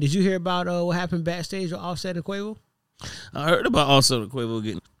what I mean? Did you hear about what happened backstage with Offset and Quavo? I heard about Offset and Quavo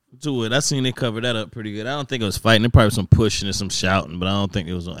getting to it. I seen they cover that up pretty good. I don't think it was fighting. There probably some pushing and some shouting, but I don't think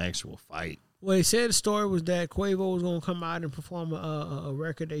it was an actual fight. Well, they said the story was that Quavo was gonna come out and perform a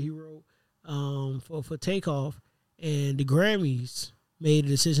record that he wrote for Takeoff, and the Grammys made a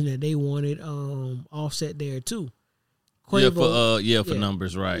decision that they wanted Offset there too. Quavo, for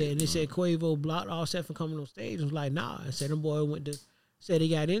numbers, right? Yeah, and they said Quavo blocked Offset from coming on stage. It was like, nah. I said them boy said he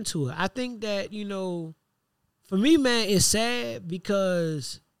got into it. I think that for me, man, it's sad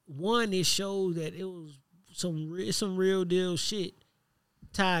because one, it shows that it was some real deal shit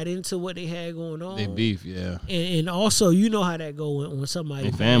tied into what they had going on. They beef, yeah. And also, you know how that go when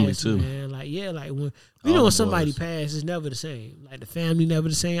somebody family pass, too, man. Like when when somebody passes, it's never the same. Like the family never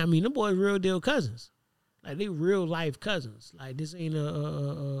the same. I mean, them boys real deal cousins. Like they real life cousins. Like this ain't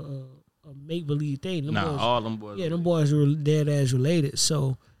a make believe thing. Them boys, all them boys. Yeah, them boys are dead ass related.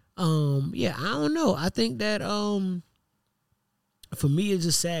 So, I don't know. I think that for me it's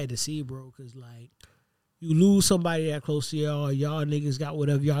just sad to see, bro, because like you lose somebody that close to y'all niggas got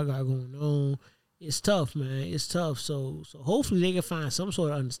whatever y'all got going on. It's tough, man. It's tough. So hopefully they can find some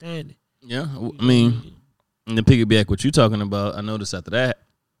sort of understanding. Yeah, I mean, and to piggyback what you talking about, I noticed after that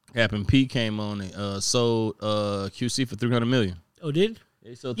happened, P came on and sold QC for $300 million. Oh, did?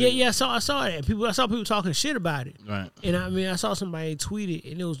 Yeah, I saw that. I saw people talking shit about it. Right. And I mean, I saw somebody tweet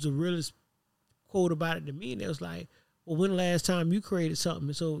it, and it was the realest quote about it to me. And it was like, well, when the last time you created something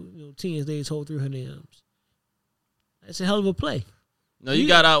and so 10 days hold 300 M's? That's a hell of a play. No, he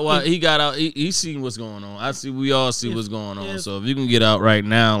got out. He got out. He seen what's going on. We all see what's going on. So if you can get out right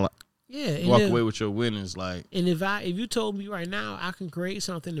now, walk away with your winnings. Like, and if you told me right now I can create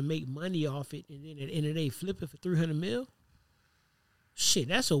something to make money off it, and then at the end of the day flip it for 300 mil, shit,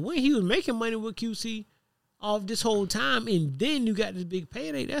 that's a win. He was making money with QC off this whole time, and then you got this big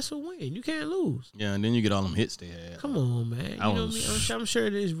payday. That's a win. You can't lose. Yeah, and then you get all them hits they had. Come on, man. You know what I mean? I'm sure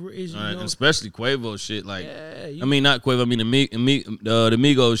it is. You know, especially Quavo shit. Like, yeah, I mean, not Quavo. I mean the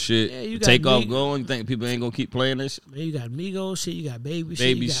Migos shit. Yeah, you got take off going. You think people ain't gonna keep playing this? Man, you got Migos shit. You got baby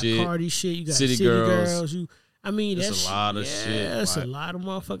shit. You got shit. Cardi shit. You got City City Girls. I mean, that's a lot of shit. Yeah, that's like, a lot of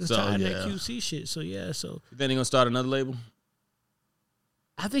motherfuckers tied that QC shit. So yeah, so you think they gonna start another label?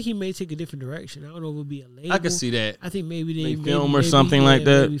 I think he may take a different direction. I don't know if it'll be a label. I can see that. I think maybe film or something like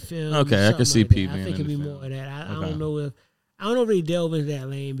that. Film, okay, I can see like people. I think it'll be more of that. I don't know if they delve into that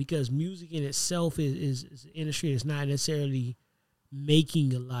lane because music in itself is an industry that's not necessarily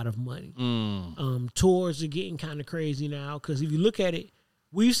making a lot of money. Tours are getting kind of crazy now because if you look at it,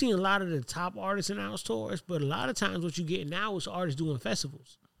 we've seen a lot of the top artists announce tours, but a lot of times what you get now is artists doing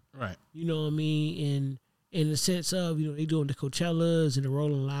festivals. Right. You know what I mean? And in the sense of, you know, they doing the Coachellas and the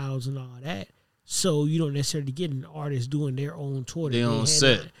Rolling Louds and all that. So you don't necessarily get an artist doing their own tour. Their own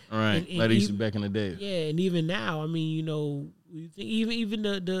set. Right. And like they used to back in the day. Yeah, and even now, I mean, you know, even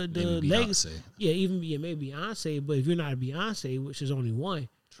the legacy. Yeah, maybe Beyonce, but if you're not a Beyonce, which is only one,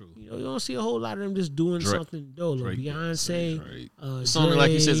 true. You know, you don't see a whole lot of them just doing something dolo. Beyonce, it's only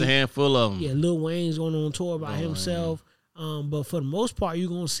like you said, a handful of them. Yeah, Lil Wayne's going on tour by himself. But for the most part, you're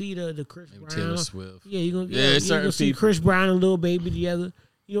gonna see the Chris Brown, Taylor Swift. Yeah, you're gonna see Chris Brown and Lil Baby together.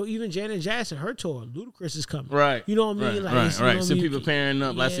 You know, even Janet Jackson, her tour, Ludacris is coming. Right. You know what I mean? Right. So people pairing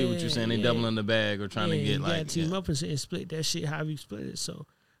up. I see what you're saying. They doubling the bag or trying to get you gotta team up and split that shit. However you split it. So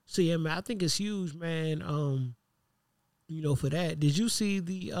yeah, man, I think it's huge, man. You know, for that. Did you see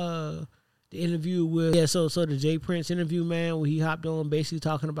the interview with so the Jay Prince interview, man, where he hopped on basically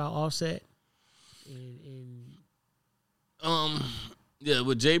talking about Offset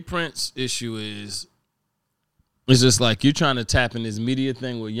what Jay Prince issue is, it's just like you're trying to tap in this media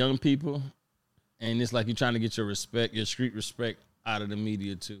thing with young people, and it's like you're trying to get your street respect out of the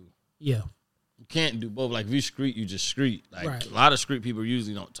media too. Yeah. You can't do both. Like if you street, you just street. Like a lot of street people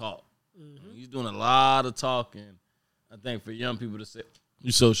usually don't talk. Mm-hmm. He's doing a lot of talking. I think for young people to say,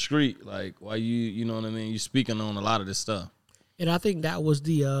 you're so street, like why you know what I mean? You're speaking on a lot of this stuff. And I think that was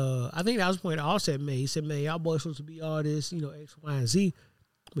the point Offset made. He said, man, y'all boys supposed to be all this, you know, X, Y, and Z,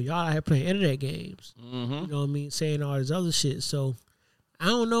 but y'all out here playing internet games. Mm-hmm. You know what I mean? Saying all this other shit. So I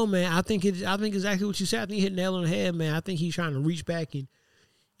don't know, man. I think exactly what you said. I think he hit the nail on the head, man. I think he's trying to reach back and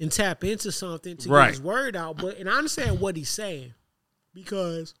tap into something to get his word out. And I understand what he's saying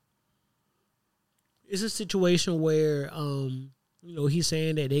because it's a situation where you know, he's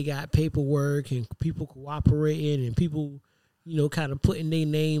saying that they got paperwork and people cooperating and people, you know, kind of putting their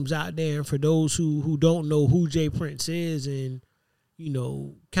names out there. And for those who don't know who Jay Prince is and, you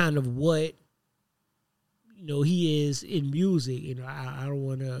know, kind of what, you know, he is in music, you know, I don't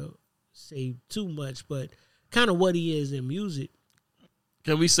want to say too much, but kind of what he is in music.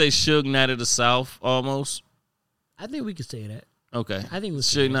 Can we say Suge Knight of the South almost? I think we could say that. Okay. I think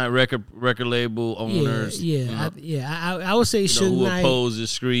Suge Knight record label owners. Yeah, I would say Suge who Knight. Oppose the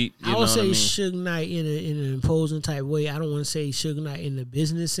street. I would say Suge Knight in an imposing type way. I don't want to say Suge Knight in the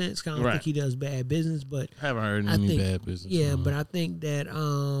business sense. I don't think he does bad business, but I haven't heard any bad business. Yeah, but I think that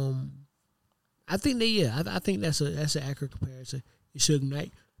I think that's an accurate comparison. Suge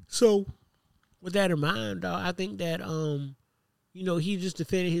Knight. So with that in mind, dog, I think that you know, he just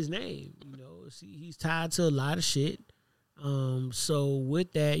defended his name. You know, he's tied to a lot of shit. So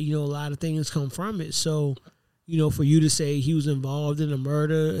with that, you know, a lot of things come from it. So, you know, for you to say he was involved in a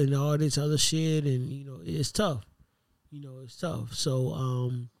murder and all this other shit, and you know, it's tough. You know, it's tough.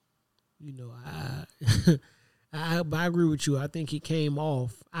 So, you know, I agree with you. I think it came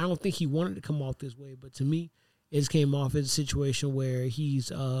off. I don't think he wanted to come off this way, but to me, it just came off as a situation where he's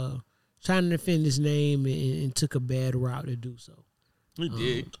trying to defend his name and took a bad route to do so. He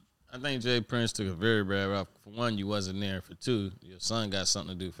did. I think Jay Prince took a very bad route. For one, you wasn't there. For two, your son got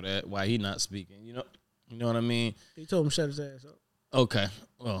something to do for that. Why he not speaking? You know what I mean? They told him to shut his ass up. Okay,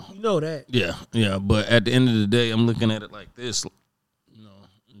 well, you know that. Yeah. But at the end of the day, I'm looking at it like this. You know,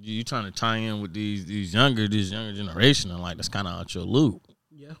 you trying to tie in with these younger generation, and like that's kind of out your loop.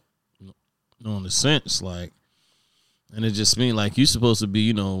 Yeah. You know, in a sense, like, and it just means like you supposed to be,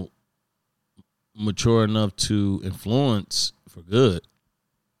 you know, mature enough to influence for good.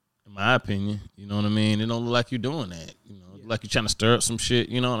 In my opinion, you know what I mean? It don't look like you're doing that. You know, like you're trying to stir up some shit,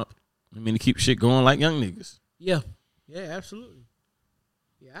 you know. I mean, to keep shit going like young niggas. Yeah, absolutely.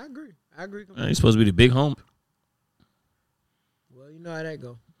 Yeah, I agree. You're supposed to be the big homie. Well, you know how that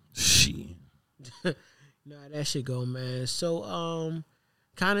go. Shit. You know how that shit go, man. So,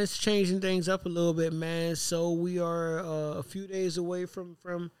 kind of changing things up a little bit, man. So we are a few days away from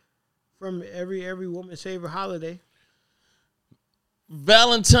every woman's favorite holiday.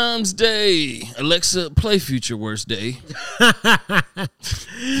 Valentine's Day. Alexa, play Future Worst Day.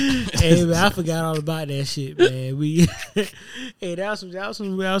 Hey man, I forgot all about that shit, man. We hey, that was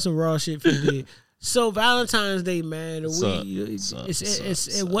some raw shit for me. So Valentine's Day, man. At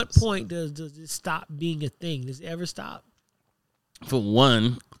what point does it stop being a thing? Does it ever stop? For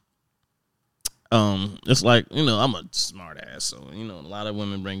one, it's like, I'm a smart ass, so a lot of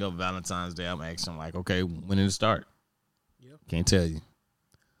women bring up Valentine's Day. I'm asking like, okay, when did it start? Yep. Can't tell you.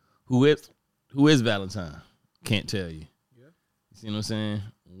 Who is Valentine? Can't tell you. Yeah. You see what I'm saying?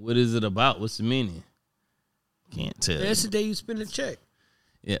 What is it about? What's the meaning? Can't tell. That's the day you spend a check.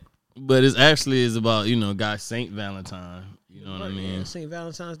 Yeah, but it's actually about God Saint Valentine. You know what I mean? Yeah, Saint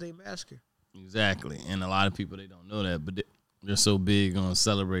Valentine's Day Massacre. Exactly, and a lot of people, they don't know that, but they're so big on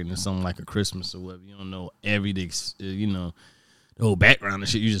celebrating something like a Christmas or whatever. You don't know everyday, the whole background and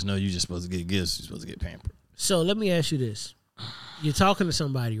shit. You just know you're just supposed to get gifts. You're supposed to get pampered. So let me ask you this. You're talking to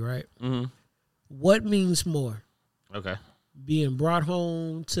somebody, right? Mm-hmm. What means more? Okay. Being brought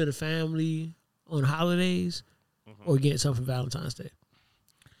home to the family on holidays or getting something for Valentine's Day?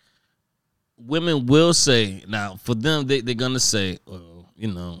 Women will say, now, for them, they're going to say,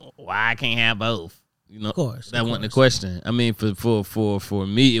 why I can't have both? Of course. That wasn't the question. I mean, for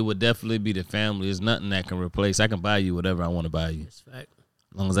me, it would definitely be the family. There's nothing that can replace. I can buy you whatever I want to buy you. That's fact.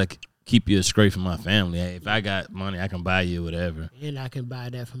 As long as I keep you straight from my family. Hey, if I got money, I can buy you whatever. And I can buy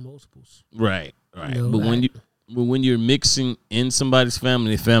that for multiples. Right. But when you're mixing in somebody's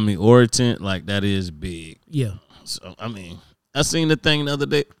family origin, like that is big. Yeah. So I mean, I seen the thing the other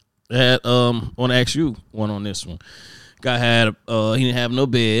day. I had want to ask you one on this one. Guy had he didn't have no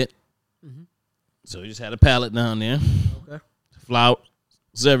bed. So he just had a pallet down there. Okay. Flowers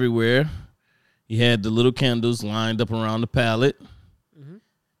everywhere. He had the little candles lined up around the pallet. Mm-hmm.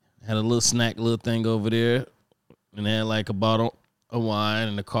 Had a little snack, little thing over there. And had like a bottle of wine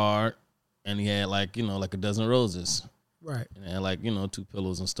and a card. And he had like a dozen roses. Right. And had like, 2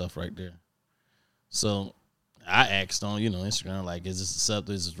 pillows and stuff right there. So I asked on, Instagram, like, is this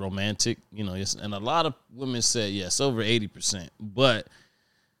acceptable? Is this romantic? Yes. And a lot of women said yes, over 80%. But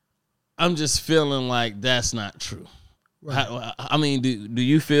I'm just feeling like that's not true. Right. I mean, do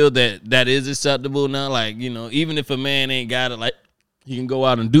you feel that is acceptable now? Like, even if a man ain't got it, like, he can go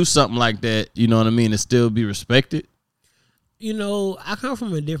out and do something like that, you know what I mean, and still be respected? I come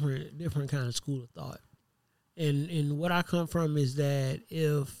from a different kind of school of thought. And what I come from is that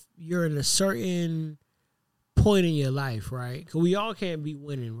if you're in a certain point in your life, right? Because we all can't be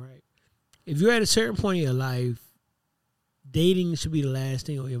winning, right? If you're at a certain point in your life, dating should be the last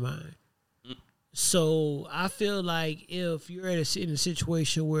thing on your mind. So I feel like if you're in a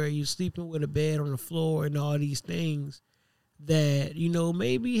situation where you're sleeping with a bed on the floor and all these things, that,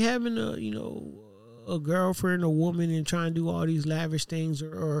 maybe having a girlfriend or woman and trying to do all these lavish things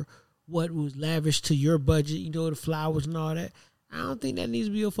or what was lavish to your budget, the flowers and all that, I don't think that needs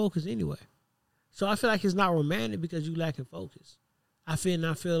to be your focus anyway. So I feel like it's not romantic because you lacking focus. I feel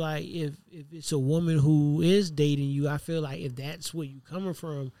like if it's a woman who is dating you, I feel like if that's where you coming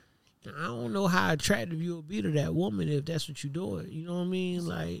from, I don't know how attractive you'll be to that woman if that's what you're doing. You know what I mean?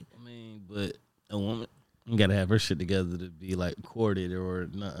 But a woman gotta have her shit together to be like courted or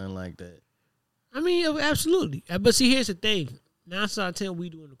nothing like that. I mean, absolutely. But see, here's the thing. 9 out of 10,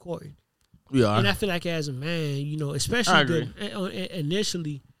 we doing the courting. We are. And I feel like as a man, especially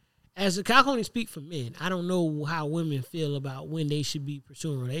initially, I can only speak for men. I don't know how women feel about when they should be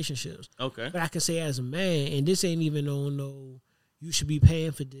pursuing relationships. Okay. But I can say as a man, and this ain't even on no, you should be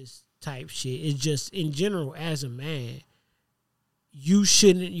paying for this type shit. It's just in general, as a man,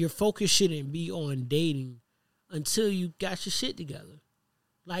 your focus shouldn't be on dating until you got your shit together.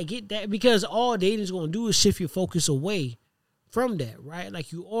 Like, get that, because all dating is going to do is shift your focus away from that, right?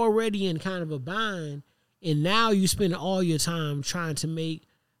 Like, you already in kind of a bind, and now you spend all your time trying to make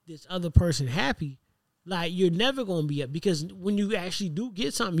this other person happy. Like, you're never going to be up, because when you actually do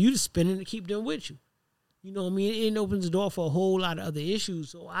get something, you just spend it to keep them with you. You know what I mean? It opens the door for a whole lot of other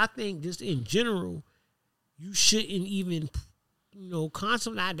issues. So I think just in general, you shouldn't even,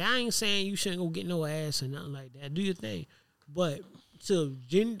 constantly. I ain't saying you shouldn't go get no ass or nothing like that. Do your thing. But to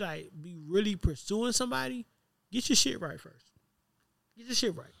be really pursuing somebody, get your shit right first. Get your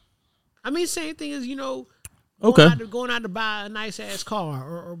shit right. I mean, same thing as, going out to buy a nice ass car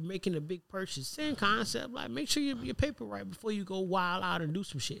or making a big purchase. Same concept. Like, make sure your paper right before you go wild out and do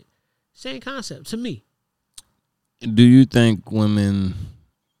some shit. Same concept to me. Do you think women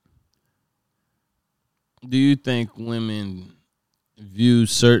view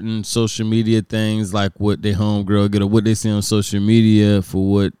certain social media things like what their homegirl get or what they see on social media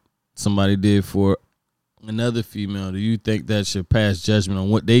for what somebody did for another female, do you think that should pass judgment on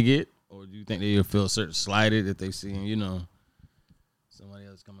what they get? Or do you think they'll feel certain slighted if they see, somebody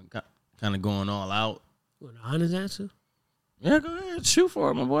else coming kind of going all out? What, an honest answer? Yeah, go ahead. Shoot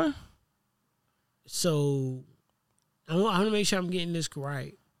for it, my boy. So, I want to make sure I'm getting this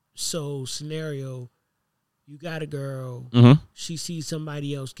right. So, scenario, you got a girl, she sees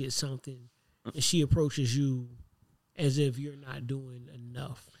somebody else get something, and she approaches you as if you're not doing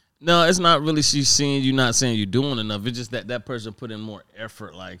enough. No, it's not really she's seeing you not saying you're doing enough. It's just that person put in more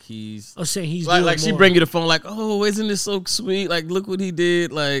effort. Like he's saying he's like, doing like she more. bring you the phone like, oh, isn't this so sweet? Like, look what he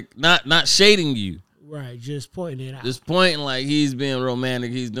did. Like, not shading you. Right, just pointing it out. Just pointing like he's being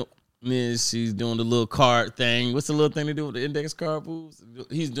romantic. He's doing this. She's doing the little card thing. What's the little thing they do with the index card moves?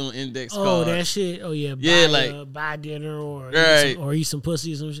 He's doing index cards. Oh, that shit. Oh yeah, buy dinner or eat some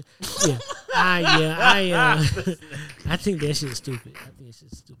pussy or some shit. Yeah, I think that shit's stupid. I think that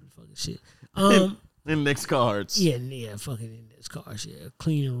shit's stupid fucking shit. Index cards. Yeah, fucking index cards. Yeah,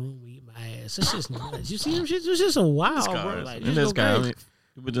 clean the room, eat my ass. That's just nuts. You see them shit? It's just a wild, bro. Like index card. I mean,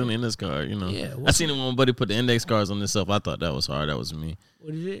 people doing the index card. Yeah, I seen one buddy put the index cards on himself. I thought that was hard. That was me.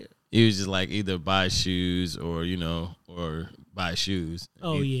 What is it? He was just like either buy shoes or buy shoes.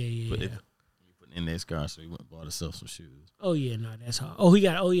 Oh yeah. He put an index card, so he went and bought himself some shoes. Oh yeah, no, that's hard. Oh,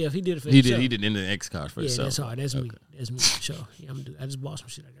 if he did it for he himself. He did index card for himself. Yeah, that's hard. That's okay. me. That's me for sure. Yeah, I'm gonna do. I just bought some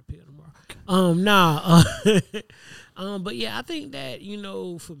shit. I got to pay tomorrow. But yeah, I think that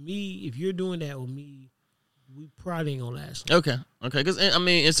for me, if you're doing that with me, we probably ain't gonna last long. Okay. Because I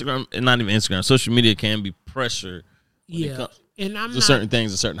mean, Instagram, and not even Instagram, social media can be pressure. Yeah. And I'm not certain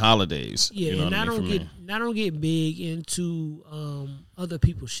things and certain holidays. Yeah, and I don't get big into other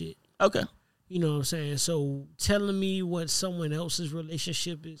people's shit. Okay. You know what I'm saying? So telling me what someone else's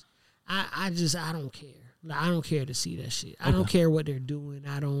relationship is, I don't care. Like, I don't care to see that shit. I don't care what they're doing.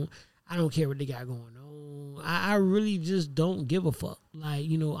 I don't care what they got going on. I really just don't give a fuck. Like,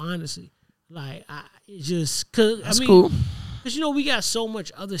 honestly. Like, it's just that's cool. Because we got so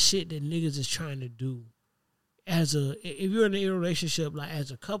much other shit that niggas is trying to do. If you're in a relationship, like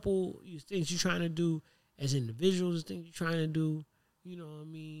as a couple, things you're trying to do, as individuals, things you're trying to do, you know what I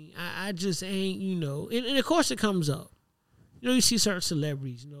mean? I just ain't, and of course it comes up. You see certain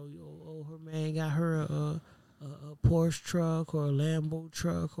celebrities, her man got her a Porsche truck or a Lambo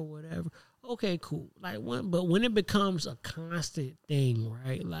truck or whatever. Okay, cool. Like but when it becomes a constant thing,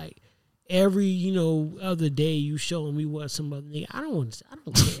 right? Like every, other day you showing me what some other nigga, I don't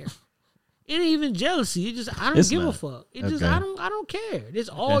care. It ain't even jealousy. It just I don't give a fuck. It just I don't care. This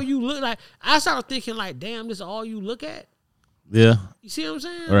all you look like. I started thinking like, damn, this all you look at. Yeah. You see what I'm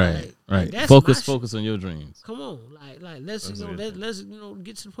saying? Right. Like that's focus on your dreams. Come on, like let's let's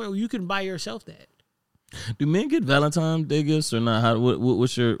get to the point where you can buy yourself that. Do men get Valentine Day gifts or not?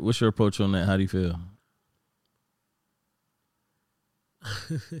 What's your approach on that? How do you feel?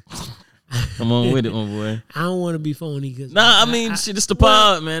 Come on with it, my boy. I don't want to be phony because shit. It's the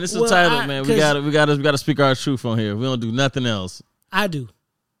pod, man. It's Untitled, man. We gotta speak our truth on here. We don't do nothing else. I do.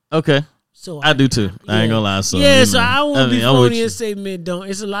 Okay. So I do too. Yeah. I ain't gonna lie. So so I won't be phony and say men don't.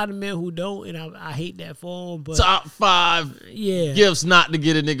 It's a lot of men who don't, and I hate that for them. But top 5 gifts not to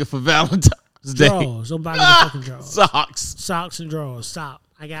get a nigga for Valentine's Day. Drawers. Don't buy me fucking drawers. Socks and drawers. Stop.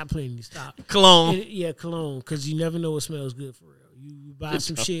 I got plenty. Stop. Cologne. Cologne. Because you never know what smells good for real. You buy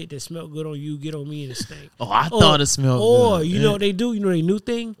some shit that smell good on you, get on me and it stink. Oh, I thought it smelled good. Or, you know what they do? You know their new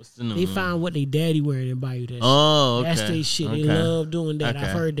thing? What's the new They find what they daddy wearing and buy you that shit. Oh, okay. That's their shit. They love doing that. Okay.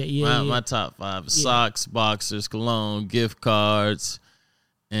 I've heard that. Yeah, my top 5. Socks, boxers, cologne, gift cards,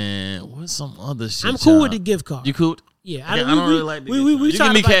 and what's some other shit? I'm cool with the gift card. You cool? Yeah, I don't really like the gift card. You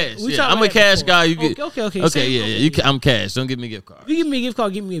give me cash. I'm a cash guy. You get okay. Yeah. I'm cash. Don't give me a gift card. If you give me a gift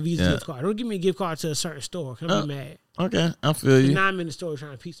card, give me a Visa gift card. Don't give me a gift card to a certain store. I'll be mad. Okay, I feel you. Now I'm in the store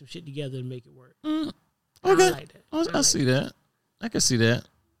trying to piece some shit together and make it work. Okay, I like that. I see that. I can see that.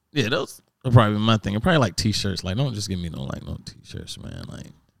 Yeah, those are probably my thing. Probably like t-shirts. Like, don't just give me no t-shirts, man. Like,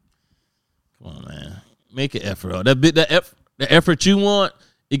 come on, man. Make an effort. The effort you want,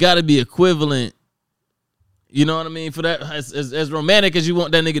 it got to be equivalent. You know what I mean? For that, as romantic as you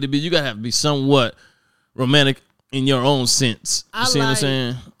want that nigga to be, you gotta have to be somewhat romantic in your own sense. You see what I'm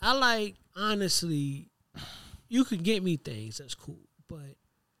saying? I like, honestly, you can get me things, that's cool. But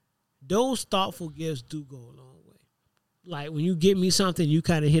those thoughtful gifts do go a long way. Like, when you get me something, you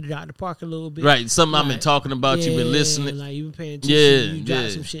kind of hit it out the park a little bit. Right, something I've been talking about, you've been listening. Like, you've been paying attention, you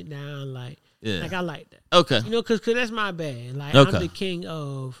jot some shit down, like I like that. Okay. Because that's my bad. Like, I'm the king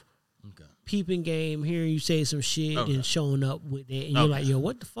of peeping game, hearing you say some shit and showing up with that, and you're like, yo,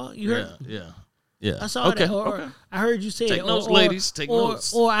 what the fuck? You heard? Yeah. I saw that. Or I heard you say Take that. notes, ladies. Take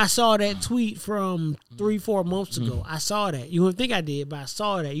notes. Or I saw that tweet from 3-4 months ago. I saw that. You wouldn't think I did, but I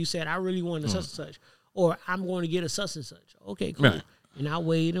saw that. You said, I really wanted such and such. Or I'm going to get a such and such. Okay, cool. Right. And I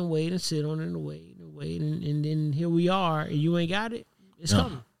wait and sit on it and wait. And then here we are, and you ain't got it. It's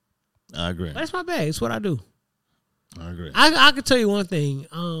coming. I agree. That's my bag. It's what I do. I agree. I can tell you one thing.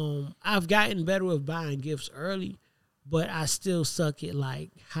 I've gotten better with buying gifts early, but I still suck at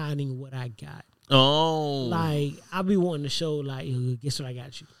like hiding what I got. Oh, like I be wanting to show like, guess what I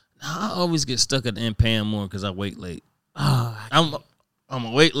got you. I always get stuck at the end paying more because I wait late. Oh,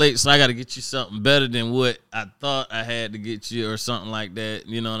 I'm wait late, so I got to get you something better than what I thought I had to get you, or something like that.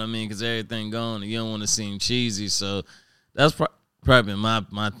 You know what I mean? Because everything gone, and you don't want to seem cheesy. So that's probably been my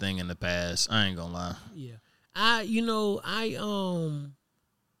thing in the past. I ain't gonna lie. Yeah, damn,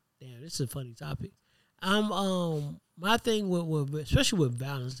 this is a funny topic. My thing with especially with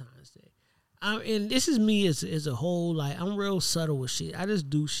Valentine's Day. And this is me as a whole. Like, I'm real subtle with shit. I just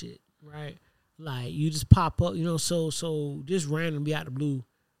do shit, right? Like, you just pop up, so just randomly out the blue,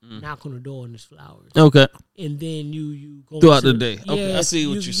 knock on the door and there's flowers. Okay. And then you go throughout the day. Okay, I see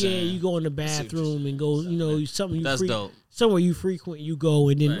what you're saying. Yeah, you go in the bathroom and go, something that's dope. Somewhere you frequent, you go,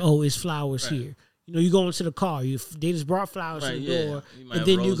 and then it's flowers here. You go into the car. They just brought flowers to the door, and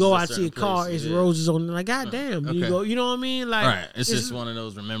then you go out to your car. It's roses on. Like, goddamn, you go. You know what I mean? Like, right. It's just one of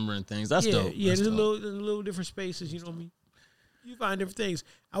those remembering things. That's dope. Yeah, there's little different spaces. You know what I mean? You find different things.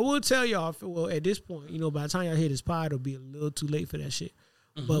 I will tell y'all. Well, at this point, by the time y'all hear this pod, it'll be a little too late for that shit.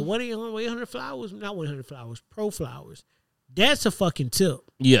 Mm-hmm. But 1-800 flowers, not 100 flowers, Pro Flowers. That's a fucking tip.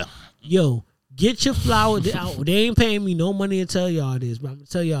 Yeah. Yo. Get your flowers. They ain't paying me no money to tell y'all this, but I'm going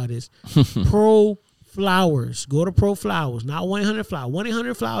to tell y'all this. Pro Flowers. Go to Pro Flowers, not 1-800 Flowers.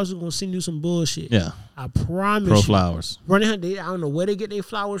 1-800 Flowers is going to send you some bullshit. Yeah. I promise Pro you. Flowers. 1-800, I don't know where they get their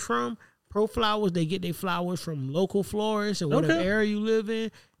flowers from. Pro Flowers, they get their flowers from local florists and whatever area you live in.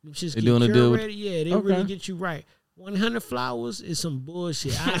 Just they doing a deal with, yeah, they really get you right. 100 Flowers is some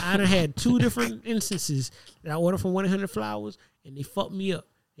bullshit. I done had 2 different instances that I ordered from 100 Flowers, and they fucked me up.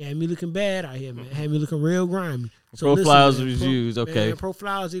 They had me looking bad out here, man. Had me looking real grimy. So Pro Flowers reviews, okay. Man, Pro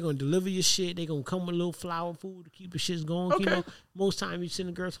Flowers, they're going to deliver your shit. They're going to come with a little flower food to keep the shit going. Okay. Most time you send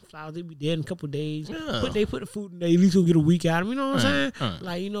a girl some flowers, they be dead in a couple of days. Yeah. But they put the food in there. At least you'll get a week out of them. You know what I'm saying?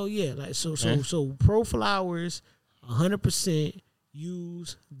 Like, yeah. Like, so Pro Flowers, 100%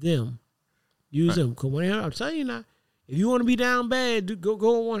 use them. Use them. Because I'm telling you now, if you want to be down bad, go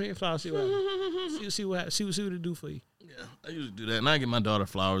on 100 Flowers. See what happens. See what it do for you. Yeah, I usually do that, and I get my daughter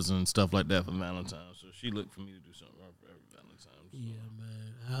flowers and stuff like that for Valentine's. So she looked for me to do something for every Valentine's. So. Yeah,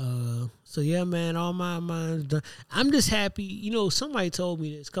 man. So yeah, man. All mine's done. I'm just happy. Somebody told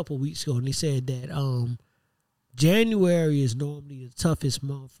me this a couple of weeks ago, and they said that January is normally the toughest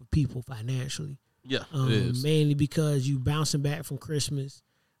month for people financially. Yeah, it is. Mainly because you bouncing back from Christmas.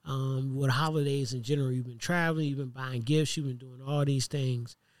 With holidays in general, you've been traveling, you've been buying gifts, you've been doing all these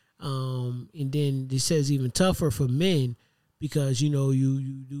things. And then it says even tougher for men because, you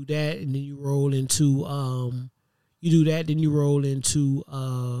do that and then you roll into, my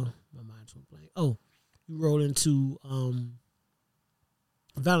mind's on blank. Oh, you roll into,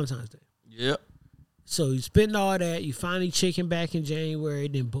 Valentine's Day. Yep. So you spend all that, you finally chicken back in January,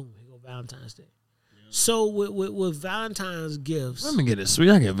 then boom, here go Valentine's Day. So with Valentine's gifts. Let me get it sweet.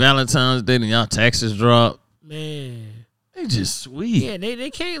 I get Valentine's Day and y'all taxes drop. Man. They just sweet. Yeah, they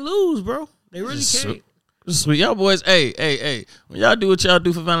can't lose, bro. They really can't. Sweet. Y'all boys, hey. When y'all do what y'all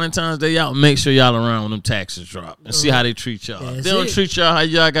do for Valentine's Day, y'all make sure y'all around when them taxes drop and see how they treat y'all. If they don't treat y'all how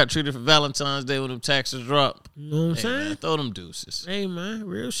y'all got treated for Valentine's Day when them taxes drop. You know what I'm saying? Man, throw them deuces. Hey, man,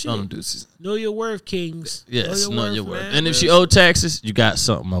 real shit. Throw them deuces. Know your worth, kings. Yes, know your worth. Man. And if she owe taxes, you got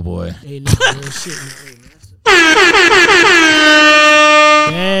something, my boy. Hey, no, real shit, man.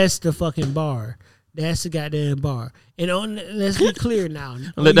 That's the fucking bar. That's the goddamn bar. And let's be clear now.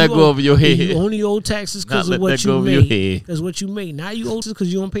 Let that go over your head. You only owe taxes because of what you make. Because what you make. Now you owe taxes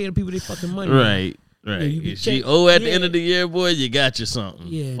because you don't pay the people their fucking money. Right. If she owe at the end of the year, boy, you got you something.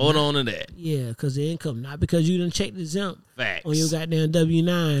 Yeah, hold on to that. Yeah, because the income. Not because you done checked the exempt. Facts. On your goddamn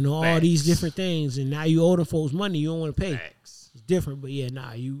W-9 or all these different things. And now you owe them folks money you don't want to pay. Facts. It's different, but I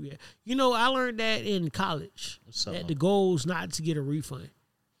learned that in college. That the goal is not to get a refund.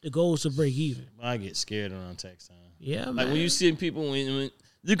 The goal is to break even. I get scared around tax time. Yeah, like man. when you see people, when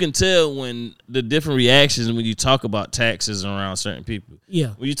you can tell when the different reactions when you talk about taxes around certain people.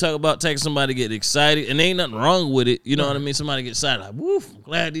 Yeah. When you talk about tax, somebody get excited, and there ain't nothing wrong with it. You know what I mean? Somebody get excited, like, woof, I'm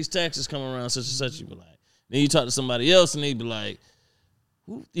glad these taxes come around, such and such. You be like, then you talk to somebody else, and they be like,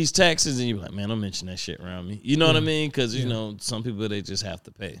 who these taxes, and you be like, man, don't mention that shit around me. You know what I mean? Because you know, some people they just have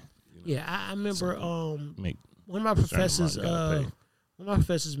to pay. You know? Yeah, I remember one of my professors.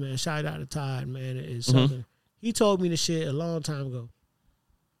 Man, shout out to Todd, man, is something. He told me this shit a long time ago.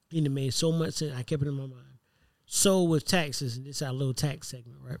 And it made so much sense. I kept it in my mind. So with taxes, and this is our little tax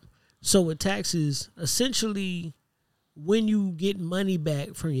segment, right? So with taxes, essentially, when you get money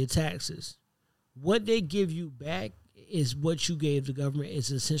back from your taxes, what they give you back is what you gave the government. Is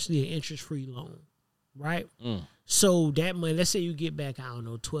essentially an interest-free loan, right? So that money, let's say you get back, I don't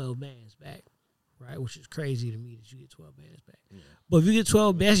know, 12 bands back, right? Which is crazy to me that you get 12 bands back. Yeah. But if you get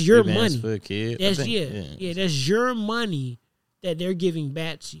 12, that's your money. For a kid, that's that's your money that they're giving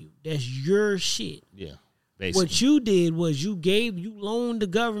back to you. That's your shit. Yeah. Basically. What you did was you loaned the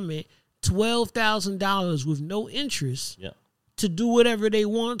government $12,000 with no interest to do whatever they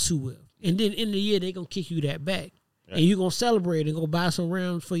want to with. And then in the year, they're going to kick you that back. Yeah. And you're going to celebrate and go buy some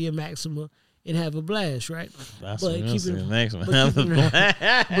rounds for your Maxima and have a blast, right? But keeping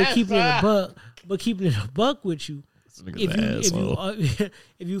it a buck with you,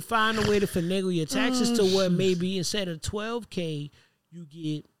 if you find a way to finagle your taxes to where maybe instead of $12K, you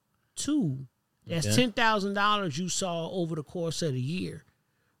get $2,000. That's $10,000 you saw over the course of the year,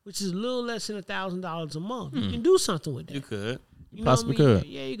 which is a little less than $1,000 a month. You can do something with that. You could. You possibly could.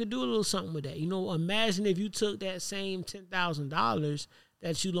 Yeah, you could do a little something with that. You know, imagine if you took that same $10,000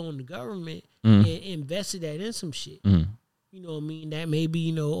 that you loaned the government and invested that in some shit. You know what I mean? That maybe,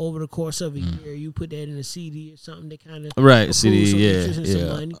 you know, over the course of a year, you put that in a CD or something that kind of CD, some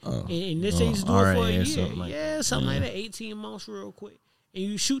money. And let's say you just do it for a year. Something like that, 18 months real quick. And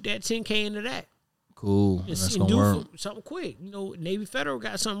you shoot that $10K into that. Cool. That's gonna work. Something quick. You know, Navy Federal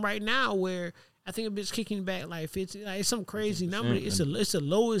got something right now where I think a bitch kicking back like 50. Like, it's some crazy number. It's the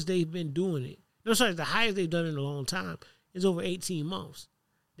lowest they've been doing it. No, sorry, the highest they've done in a long time. It's over 18 months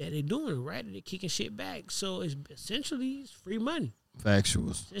that they're doing it, right? They're kicking shit back. So it's essentially free money.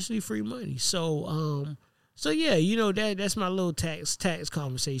 Factuals. Essentially free money. So yeah, you know, that's my little tax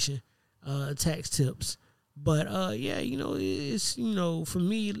conversation, tax tips. But yeah, you know, it's, you know, for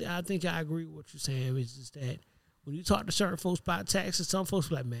me, I think I agree with what you're saying. It's just that when you talk to certain folks about taxes, some folks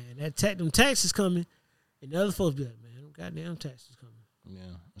be like, man, them taxes coming, and the other folks be like, man, them goddamn taxes coming.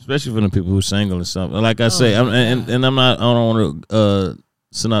 Yeah, especially for the people who single and something. Like I say, I don't want to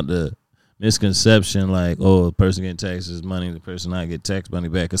send out the misconception like, oh, the person getting taxes money, the person not get tax money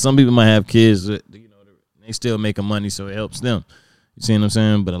back. Because some people might have kids that, you know, they still making money, so it helps them. You see what I'm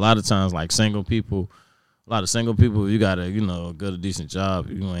saying? But a lot of times, like single people, you gotta, you know, get a decent job,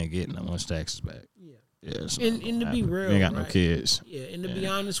 you ain't getting that much taxes back. Yeah, so and to be real, you ain't got no kids. Yeah, and to be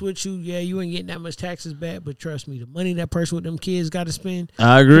honest with you, you ain't getting that much taxes back. But trust me, the money that person with them kids got to spend,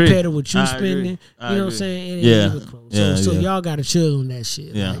 I agree, compared to what you spending, you know what I'm saying? It ain't even close. So y'all got to chill on that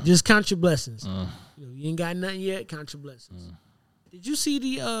shit. Yeah, like, just count your blessings. You know, you ain't got nothing yet. Count your blessings. Did you see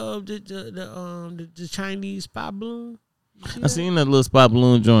the Chinese spy balloon? I seen that little spy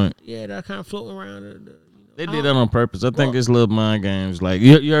balloon joint. Yeah, that kind of floating around. They did that on purpose. I think it's little mind games. Like,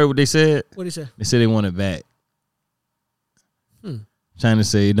 you heard what they said? What they said? They said they want it back. China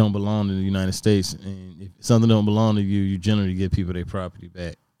say it don't belong to the United States, and if something don't belong to you, you generally get people their property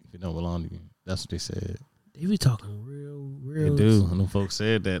back if it don't belong to you. That's what they said. They be talking real. They do. And them folks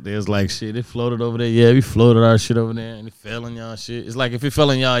said that. They was like, shit, it floated over there. Yeah, we floated our shit over there, and it fell in y'all shit. It's like if it fell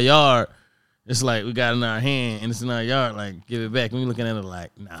in y'all yard, it's like we got it in our hand, and it's in our yard, like, give it back. And we looking at it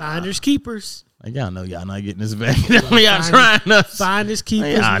like, nah. Finders keepers. Like, y'all know y'all not getting this back. Y'all trying to. Finders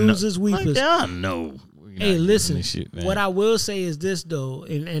keepers, losers weepers. Like, y'all know. Hey, listen, what I will say is this, though,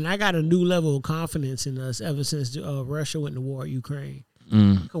 and I got a new level of confidence in us ever since Russia went to war in Ukraine.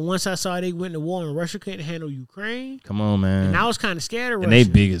 Once I saw they went to war and Russia couldn't handle Ukraine. Come on, man. And I was kind of scared of Russia. And they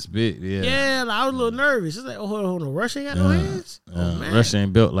biggest bit, yeah. Yeah, like, I was a little nervous. It's like, oh, hold on, Russia ain't got no hands? Oh, man. Russia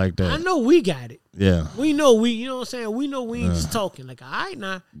ain't built like that. I know we got it. Yeah. We know you know what I'm saying? We know we ain't just talking. Like, all right,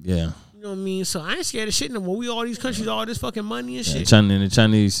 now. Yeah. You know what I mean? So I ain't scared of shit no more. We all these countries, all this fucking money and shit. The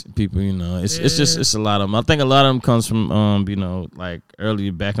Chinese people, you know, it's a lot of them. I think a lot of them comes from, you know, like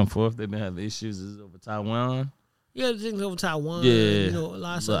early back and forth. They've been having issues over Taiwan. Yeah, things over Taiwan. Yeah, you know, a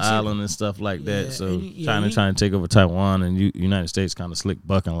lot of the island and stuff like that. So China trying to take over Taiwan, and United States kind of slick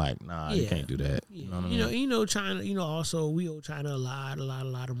bucking like, nah, you can't do that. Yeah. You know what I mean? You know, China. You know, also we owe China a lot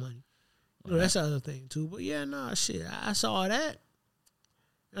of money. You know, that's the other thing too. But yeah, shit. I saw that.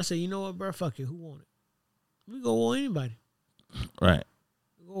 I said, you know what, bro? Fuck it. Who want it? We go war anybody. Right.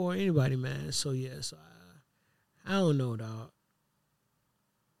 We go war anybody, man. So yeah. So I don't know, dog.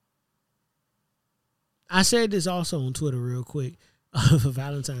 I said this also on Twitter real quick for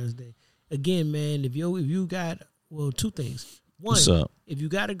Valentine's Day. Again, man, if you got, well, two things. One, What's up? if you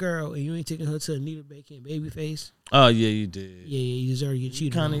got a girl and you ain't taking her to Anita Baker and Babyface, Oh yeah, you did. yeah, you deserve to get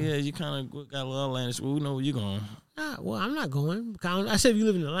cheated on. You kind of got a little outlandish. Well, we know where you going. Nah, well, I'm not going. I said if you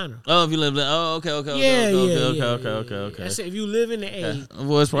live in Atlanta. Oh, if you live there. Oh, okay. I said if you live in the A.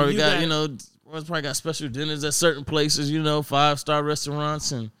 Boys probably got boys probably got special dinners at certain places, 5-star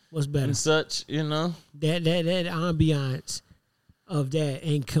restaurants and What's better? and such, That ambiance of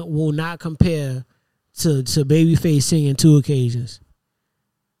that will not compare to Babyface singing 2 occasions.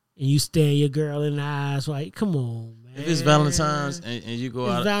 And you stare your girl in the eyes like, come on, man. If it's Valentine's and you go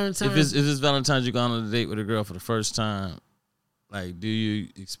out, Valentine's. if it's Valentine's, you go on a date with a girl for the first time. Like, do you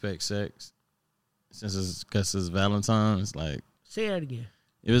expect sex? Since it's Valentine's, like. Say that again.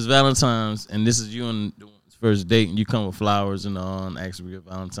 If it's Valentine's and this is you on the first date and you come with flowers and all and ask for your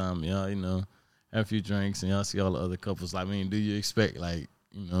Valentine, y'all, have a few drinks and y'all see all the other couples. Like, I mean, do you expect That's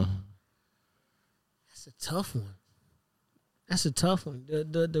a tough one. That's a tough one.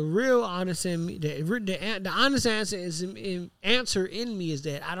 The real honest in me, the honest answer answer in me is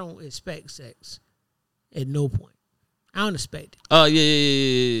that I don't expect sex at no point. I don't expect it. Oh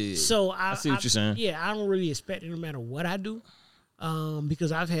yeah. So I see what you're saying. Yeah, I don't really expect it no matter what I do.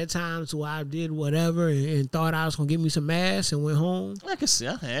 Because I've had times where I did whatever and thought I was gonna get me some ass and went home. I can see.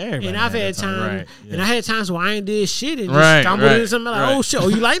 And I've had times, right, yeah. and I had times where I ain't did shit and just stumbled into something like, oh shit, oh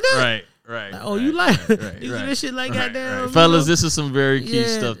you like that? Right. Like, oh, you like this shit like goddamn. Fellas, this is some very key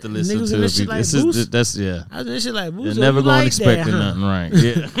stuff to listen to. This shit like That's yeah. I was this shit like boost. You're never going to expect that, nothing, right?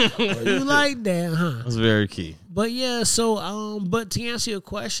 Yeah. You like that, huh? That's very key. But yeah, so but to answer your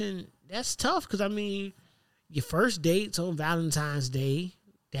question, that's tough because I mean, your first dates on Valentine's Day,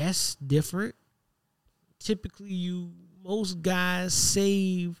 that's different. Typically, most guys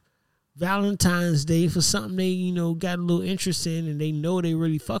save Valentine's Day for something they, got a little interest in and they know they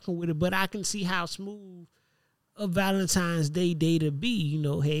really fucking with it. But I can see how smooth a Valentine's Day to be.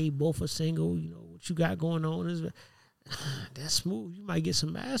 Hey, both are single. What you got going on is that's smooth. You might get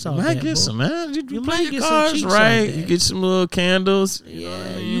some ass off. You might get some ass. You play your cards right. You get some little candles.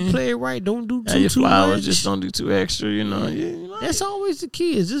 Yeah, you play it right. Don't do your too flowers. much. Just don't do too extra. That's always the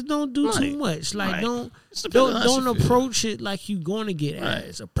key. Is just don't do too much. Like don't approach it like you gonna get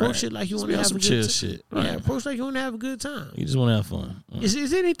ass. Approach it like you want to have some a chill good shit. Yeah, approach like you want to have a good time. You just want to have fun. Is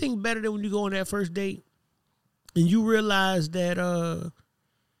there anything better than when you go on that first date and you realize that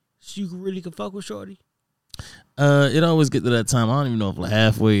you really can fuck with shorty? It always get to that time. I don't even know if like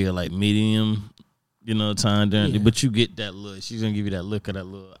halfway or like medium, time during. Yeah. But you get that look. She's gonna give you that look or that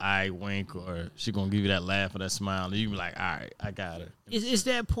little eye wink, or she gonna give you that laugh or that smile, and you be like, all right, I got her. It's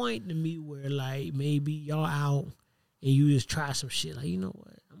that point to me where like maybe y'all out and you just try some shit. Like, you know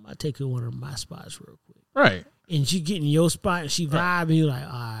what? I'm about to take her to one of my spots real quick. Right. And she get in your spot and she vibe and you're like,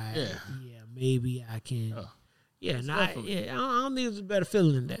 all right, yeah, maybe I can. I don't think there's a better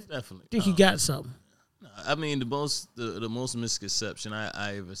feeling than that. Definitely. I think you got something. I mean, the most misconception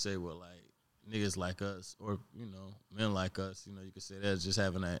I ever say with like niggas like us or men like us, you could say that's just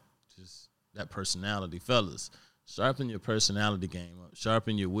having that personality. Fellas, sharpen your personality game up,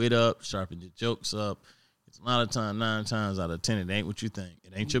 sharpen your wit up, sharpen your jokes up. It's a lot of time, 9 times out of 10, it ain't what you think.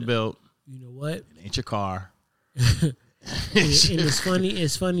 It ain't your belt. You know what? It ain't your car. and it's funny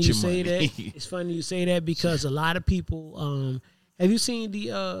you say money. that. It's funny you say that because a lot of people. Have you seen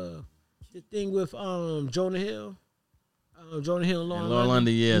the thing with Jonah Hill? Jonah Hill and Lauren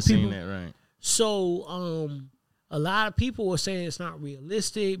London, yeah, I seen that, right. So a lot of people were saying it's not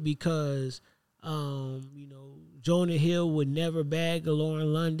realistic because Jonah Hill would never bag a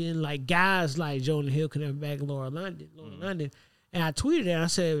Lauren London. Like guys like Jonah Hill could never bag a Lauren London. And I tweeted that. I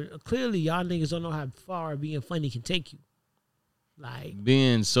said, clearly y'all niggas don't know how far being funny can take you. Like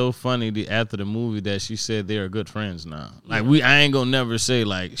being so funny after the movie that she said they are good friends now. Like I ain't gonna never say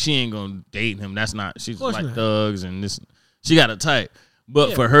like she ain't gonna date him. That's not. She's like not. thugs and this. She got a type,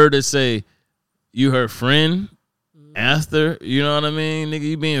 but for her to say you her friend after, you know what I mean, nigga,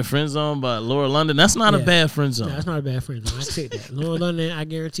 you being friend zoned by Laura London. That's not a bad friend zone. No, that's not a bad friend zone. I can take that. Laura London, I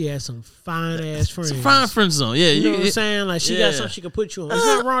guarantee, has some fine ass friends. It's a fine friend zone. Yeah, you know what I'm saying. Like she got something she can put you on. There's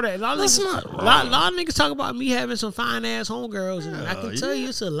nothing wrong with that. A lot of niggas talk about me having some fine ass homegirls, and I can tell you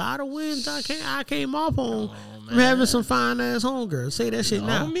it's a lot of wins I came off on. I'm having some fine ass homegirls. Say that shit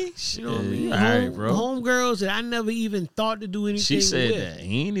now. Me? You know what I mean? All right, bro. Homegirls that I never even thought to do anything She said with. that.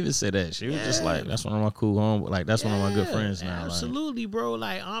 He ain't even say that. She was just like, that's one of my cool home. Like that's one of my good friends now. Absolutely, like. Bro.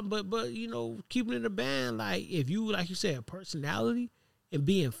 Like, but keeping it in the band. Like, if you like you said, personality and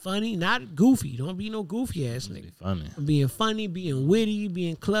being funny, not goofy. Don't be no goofy ass nigga. Funny. Being funny, being witty,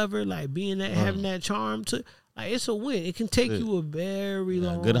 being clever, like being that having that charm to. Like, it's a win. It can take you a very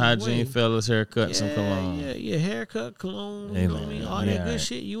long good hygiene, way. fellas, haircut, some cologne. Yeah, haircut, cologne, you know what I mean? All that good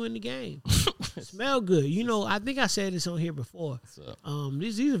shit, you in the game. Smell good. You know, I think I said this on here before.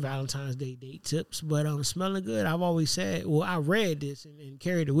 These are Valentine's Day date tips, but smelling good, I've always said, well, I read this and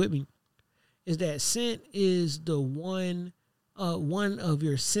carried it with me, is that scent is the one of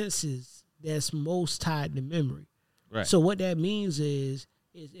your senses that's most tied to memory. Right. So what that means is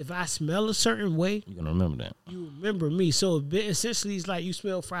if I smell a certain way, you're gonna remember that. You remember me. So essentially, it's like you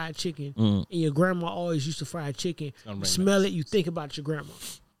smell fried chicken, and your grandma always used to fried chicken. You smell it, you think about your grandma.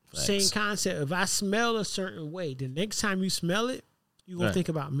 Facts. Same concept. If I smell a certain way, the next time you smell it, you're gonna think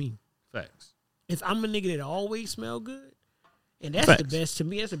about me. Facts. If I'm a nigga that always smell good, and that's the best to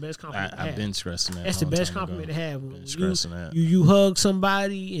me. That's the best compliment. I've been stressing that. That's the best compliment to have. Been stressing that. You hug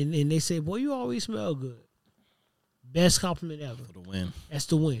somebody and they say, "Boy, you always smell good." Best compliment ever. For the win. That's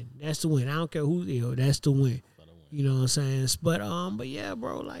the win. That's the win. I don't care who's ill. That's the win. You know what I'm saying? But yeah,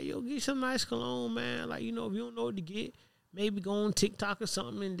 bro, like, yo, get some nice cologne, man. Like, you know, if you don't know what to get, maybe go on TikTok or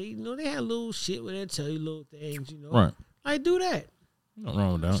something, and they have little shit where they tell you little things, you know. Right. Like, do that. Nothing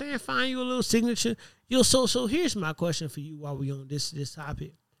wrong with that. I'm saying, find you a little signature. Yo, so here's my question for you while we on this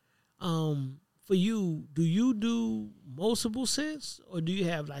topic. For you, do you do multiple scents, or do you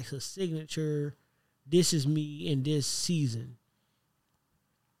have like a signature? This is me in this season.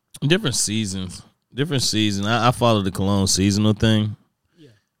 Different seasons. I follow the cologne seasonal thing. Yeah.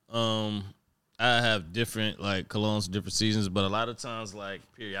 I have different like colognes, different seasons, but a lot of times, like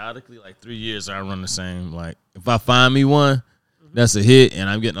periodically, like 3 years, I run the same. Like if I find me one that's a hit and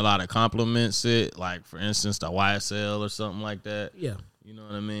I'm getting a lot of compliments, like for instance the YSL or something like that. Yeah. You know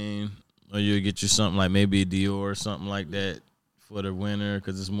what I mean? Or you'll get you something like maybe a Dior or something like that for the winter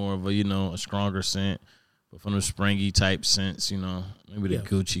because it's more of a, you know, a stronger scent. But from the springy type scents, you know, maybe the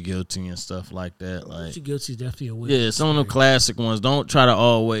Gucci Guilty and stuff like that. Like Gucci Guilty is definitely a win. Yeah, some of the classic ones. Don't try to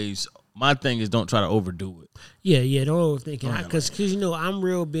always. My thing is don't try to overdo it. Yeah, don't overthink it. Because you know, I'm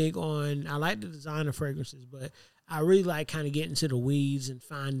real big on. I like the designer fragrances, but I really like kind of getting to the weeds and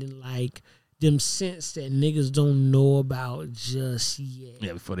finding like them scents that niggas don't know about just yet.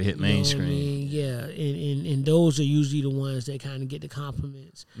 Yeah, before they hit mainstream. I mean? Yeah, and those are usually the ones that kind of get the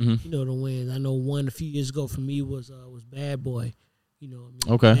compliments. You know, the wins. I know one a few years ago for me was Bad Boy. You know what I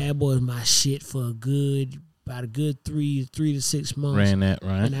mean? Okay. Bad Boy is my shit for about a good 3 to 6 months. Ran that,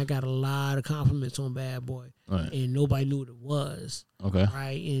 right. And I got a lot of compliments on Bad Boy. Right. And nobody knew what it was. Okay.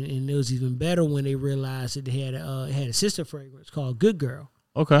 Right? And it was even better when they realized that they had a sister fragrance called Good Girl.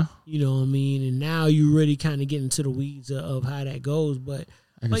 Okay. You know what I mean? And now you really kind of get into the weeds of how that goes. But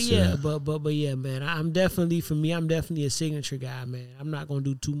yeah, man, I'm definitely a signature guy, man. I'm not going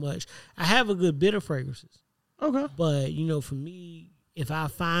to do too much. I have a good bit of fragrances. Okay. But, you know, for me, if I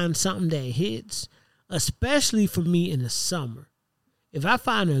find something that hits, especially for me in the summer, if I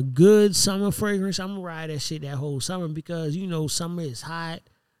find a good summer fragrance, I'm going to ride that shit that whole summer because, you know, summer is hot.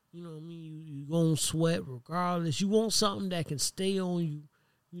 You know what I mean? You going to sweat regardless. You want something that can stay on you.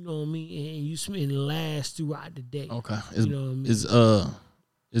 You know what I mean, and you spend last throughout the day. Okay, you know what I mean?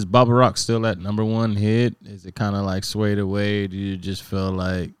 Is Baba Rock still that number one hit? Is it kind of like swayed away? Do you just feel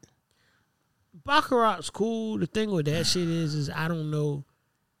like Baccarat's cool? The thing with that shit is I don't know.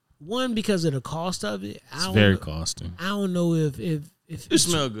 One, because of the cost of it. It's very costing. I don't know if it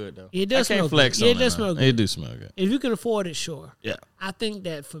smell good though. It does smell flex good. On it does smell good. It do smell good. If you can afford it, sure. Yeah. I think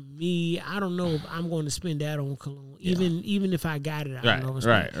that for me, I don't know if I'm going to spend that on cologne. Even if I got it, I don't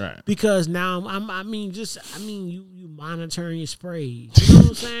know. Right. Because now you monitoring your sprays. You know what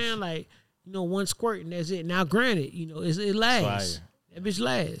I'm saying? Like, you know, one squirt and that's it. Now, granted, you know, it lasts. That bitch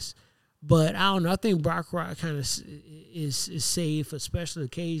lasts. But I don't know. I think Baccarat kind of is saved for special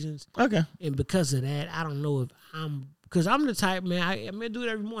occasions. Okay. And because of that, I don't know if because I'm the type, man, I do it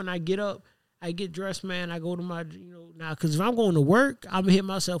every morning. I get up, I get dressed, man. I go to my, you know, now, because if I'm going to work, I'm going to hit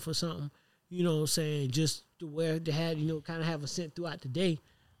myself with something, you know what I'm saying, just to have, you know, kind of have a scent throughout the day.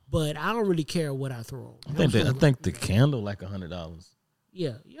 But I don't really care what I throw on. I think the candle like $100.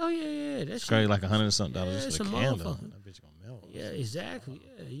 Yeah. Oh, yeah. That's crazy, like $100 or something just for the candle. That bitch gonna melt. Yeah, exactly.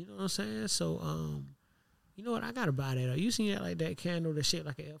 Yeah, you know what I'm saying? So, you know what? I gotta buy that. You seen that like that candle that shit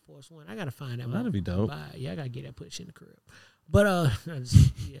like an Air Force One? I gotta find that. That'd be dope. Yeah, I gotta get that put shit in the crib. But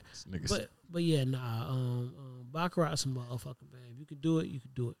yeah, but yeah, nah. Baccarat's a motherfucker, man. If you could do it, you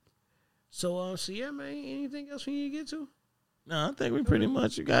could do it. So yeah, man. Anything else we need to get to? No, I think we pretty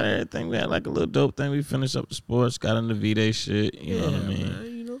much got everything. We had like a little dope thing. We finished up the sports, got into V-Day shit. You know what I mean? Man,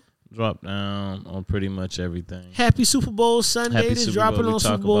 you know. Drop down on pretty much everything. Happy Super Bowl Sunday. Happy It's Super dropping Bowl. on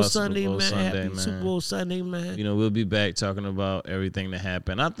Super Bowl Sunday, Super Bowl man. Sunday, Happy man. Super Bowl Sunday, man. You know, we'll be back talking about everything that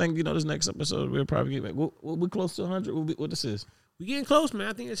happened. I think, you know, this next episode, we'll probably get back. We'll be close to 100. What this is? We getting close, man.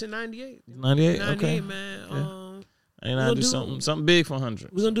 I think it's at 98. 98? 98, Okay. man. And I'll do something big for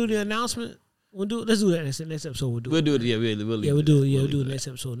 100. We're going to do the announcement. Let's do that next episode. We'll do it. Yeah, we'll do it. We'll do it next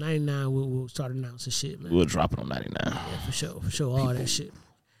episode. 99, we'll start announcing shit, man. We'll drop it on 99. Yeah, for sure. All that shit.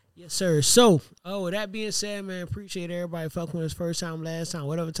 Yes, sir. So, with that being said, man, appreciate everybody fucking with us first time, last time,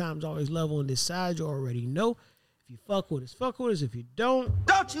 whatever time's always love on this side. You already know. If you fuck with us, fuck with us. If you don't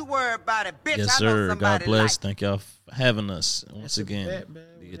you worry about it, bitch. Yes, I know sir. somebody God bless. like Thank y'all for having us once again.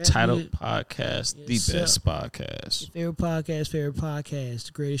 The Untitled Podcast, the best podcast. Your favorite podcast,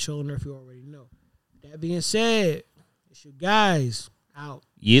 the greatest show on earth. You already know. That being said, it's your guys out.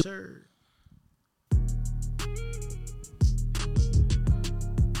 Yep. Sir.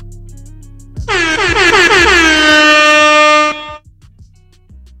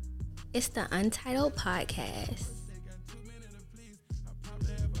 It's the Untitled Podcast.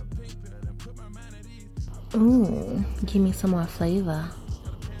 Ooh, give me some more flavor.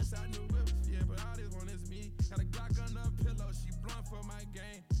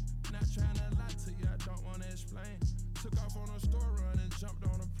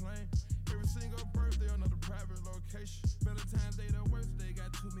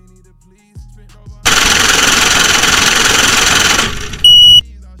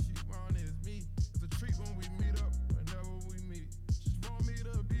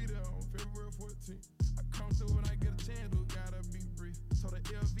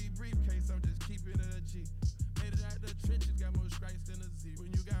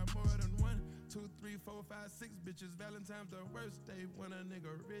 Bitches, Valentine's the worst day when a nigga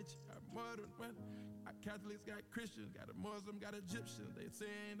rich. Got more than one. Got Catholics, got Christians, got a Muslim, got Egyptians. They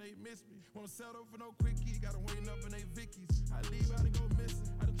saying they miss me. Won't settle for no quickie. Gotta wait up in they Vickies. I leave out and go missing.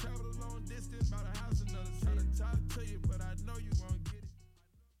 I done traveled a long distance, bought a house another city. I done talk to you, but I know you won't get it.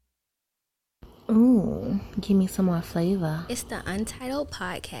 Ooh, give me some more flavor. It's the Untitled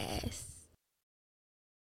Podcast.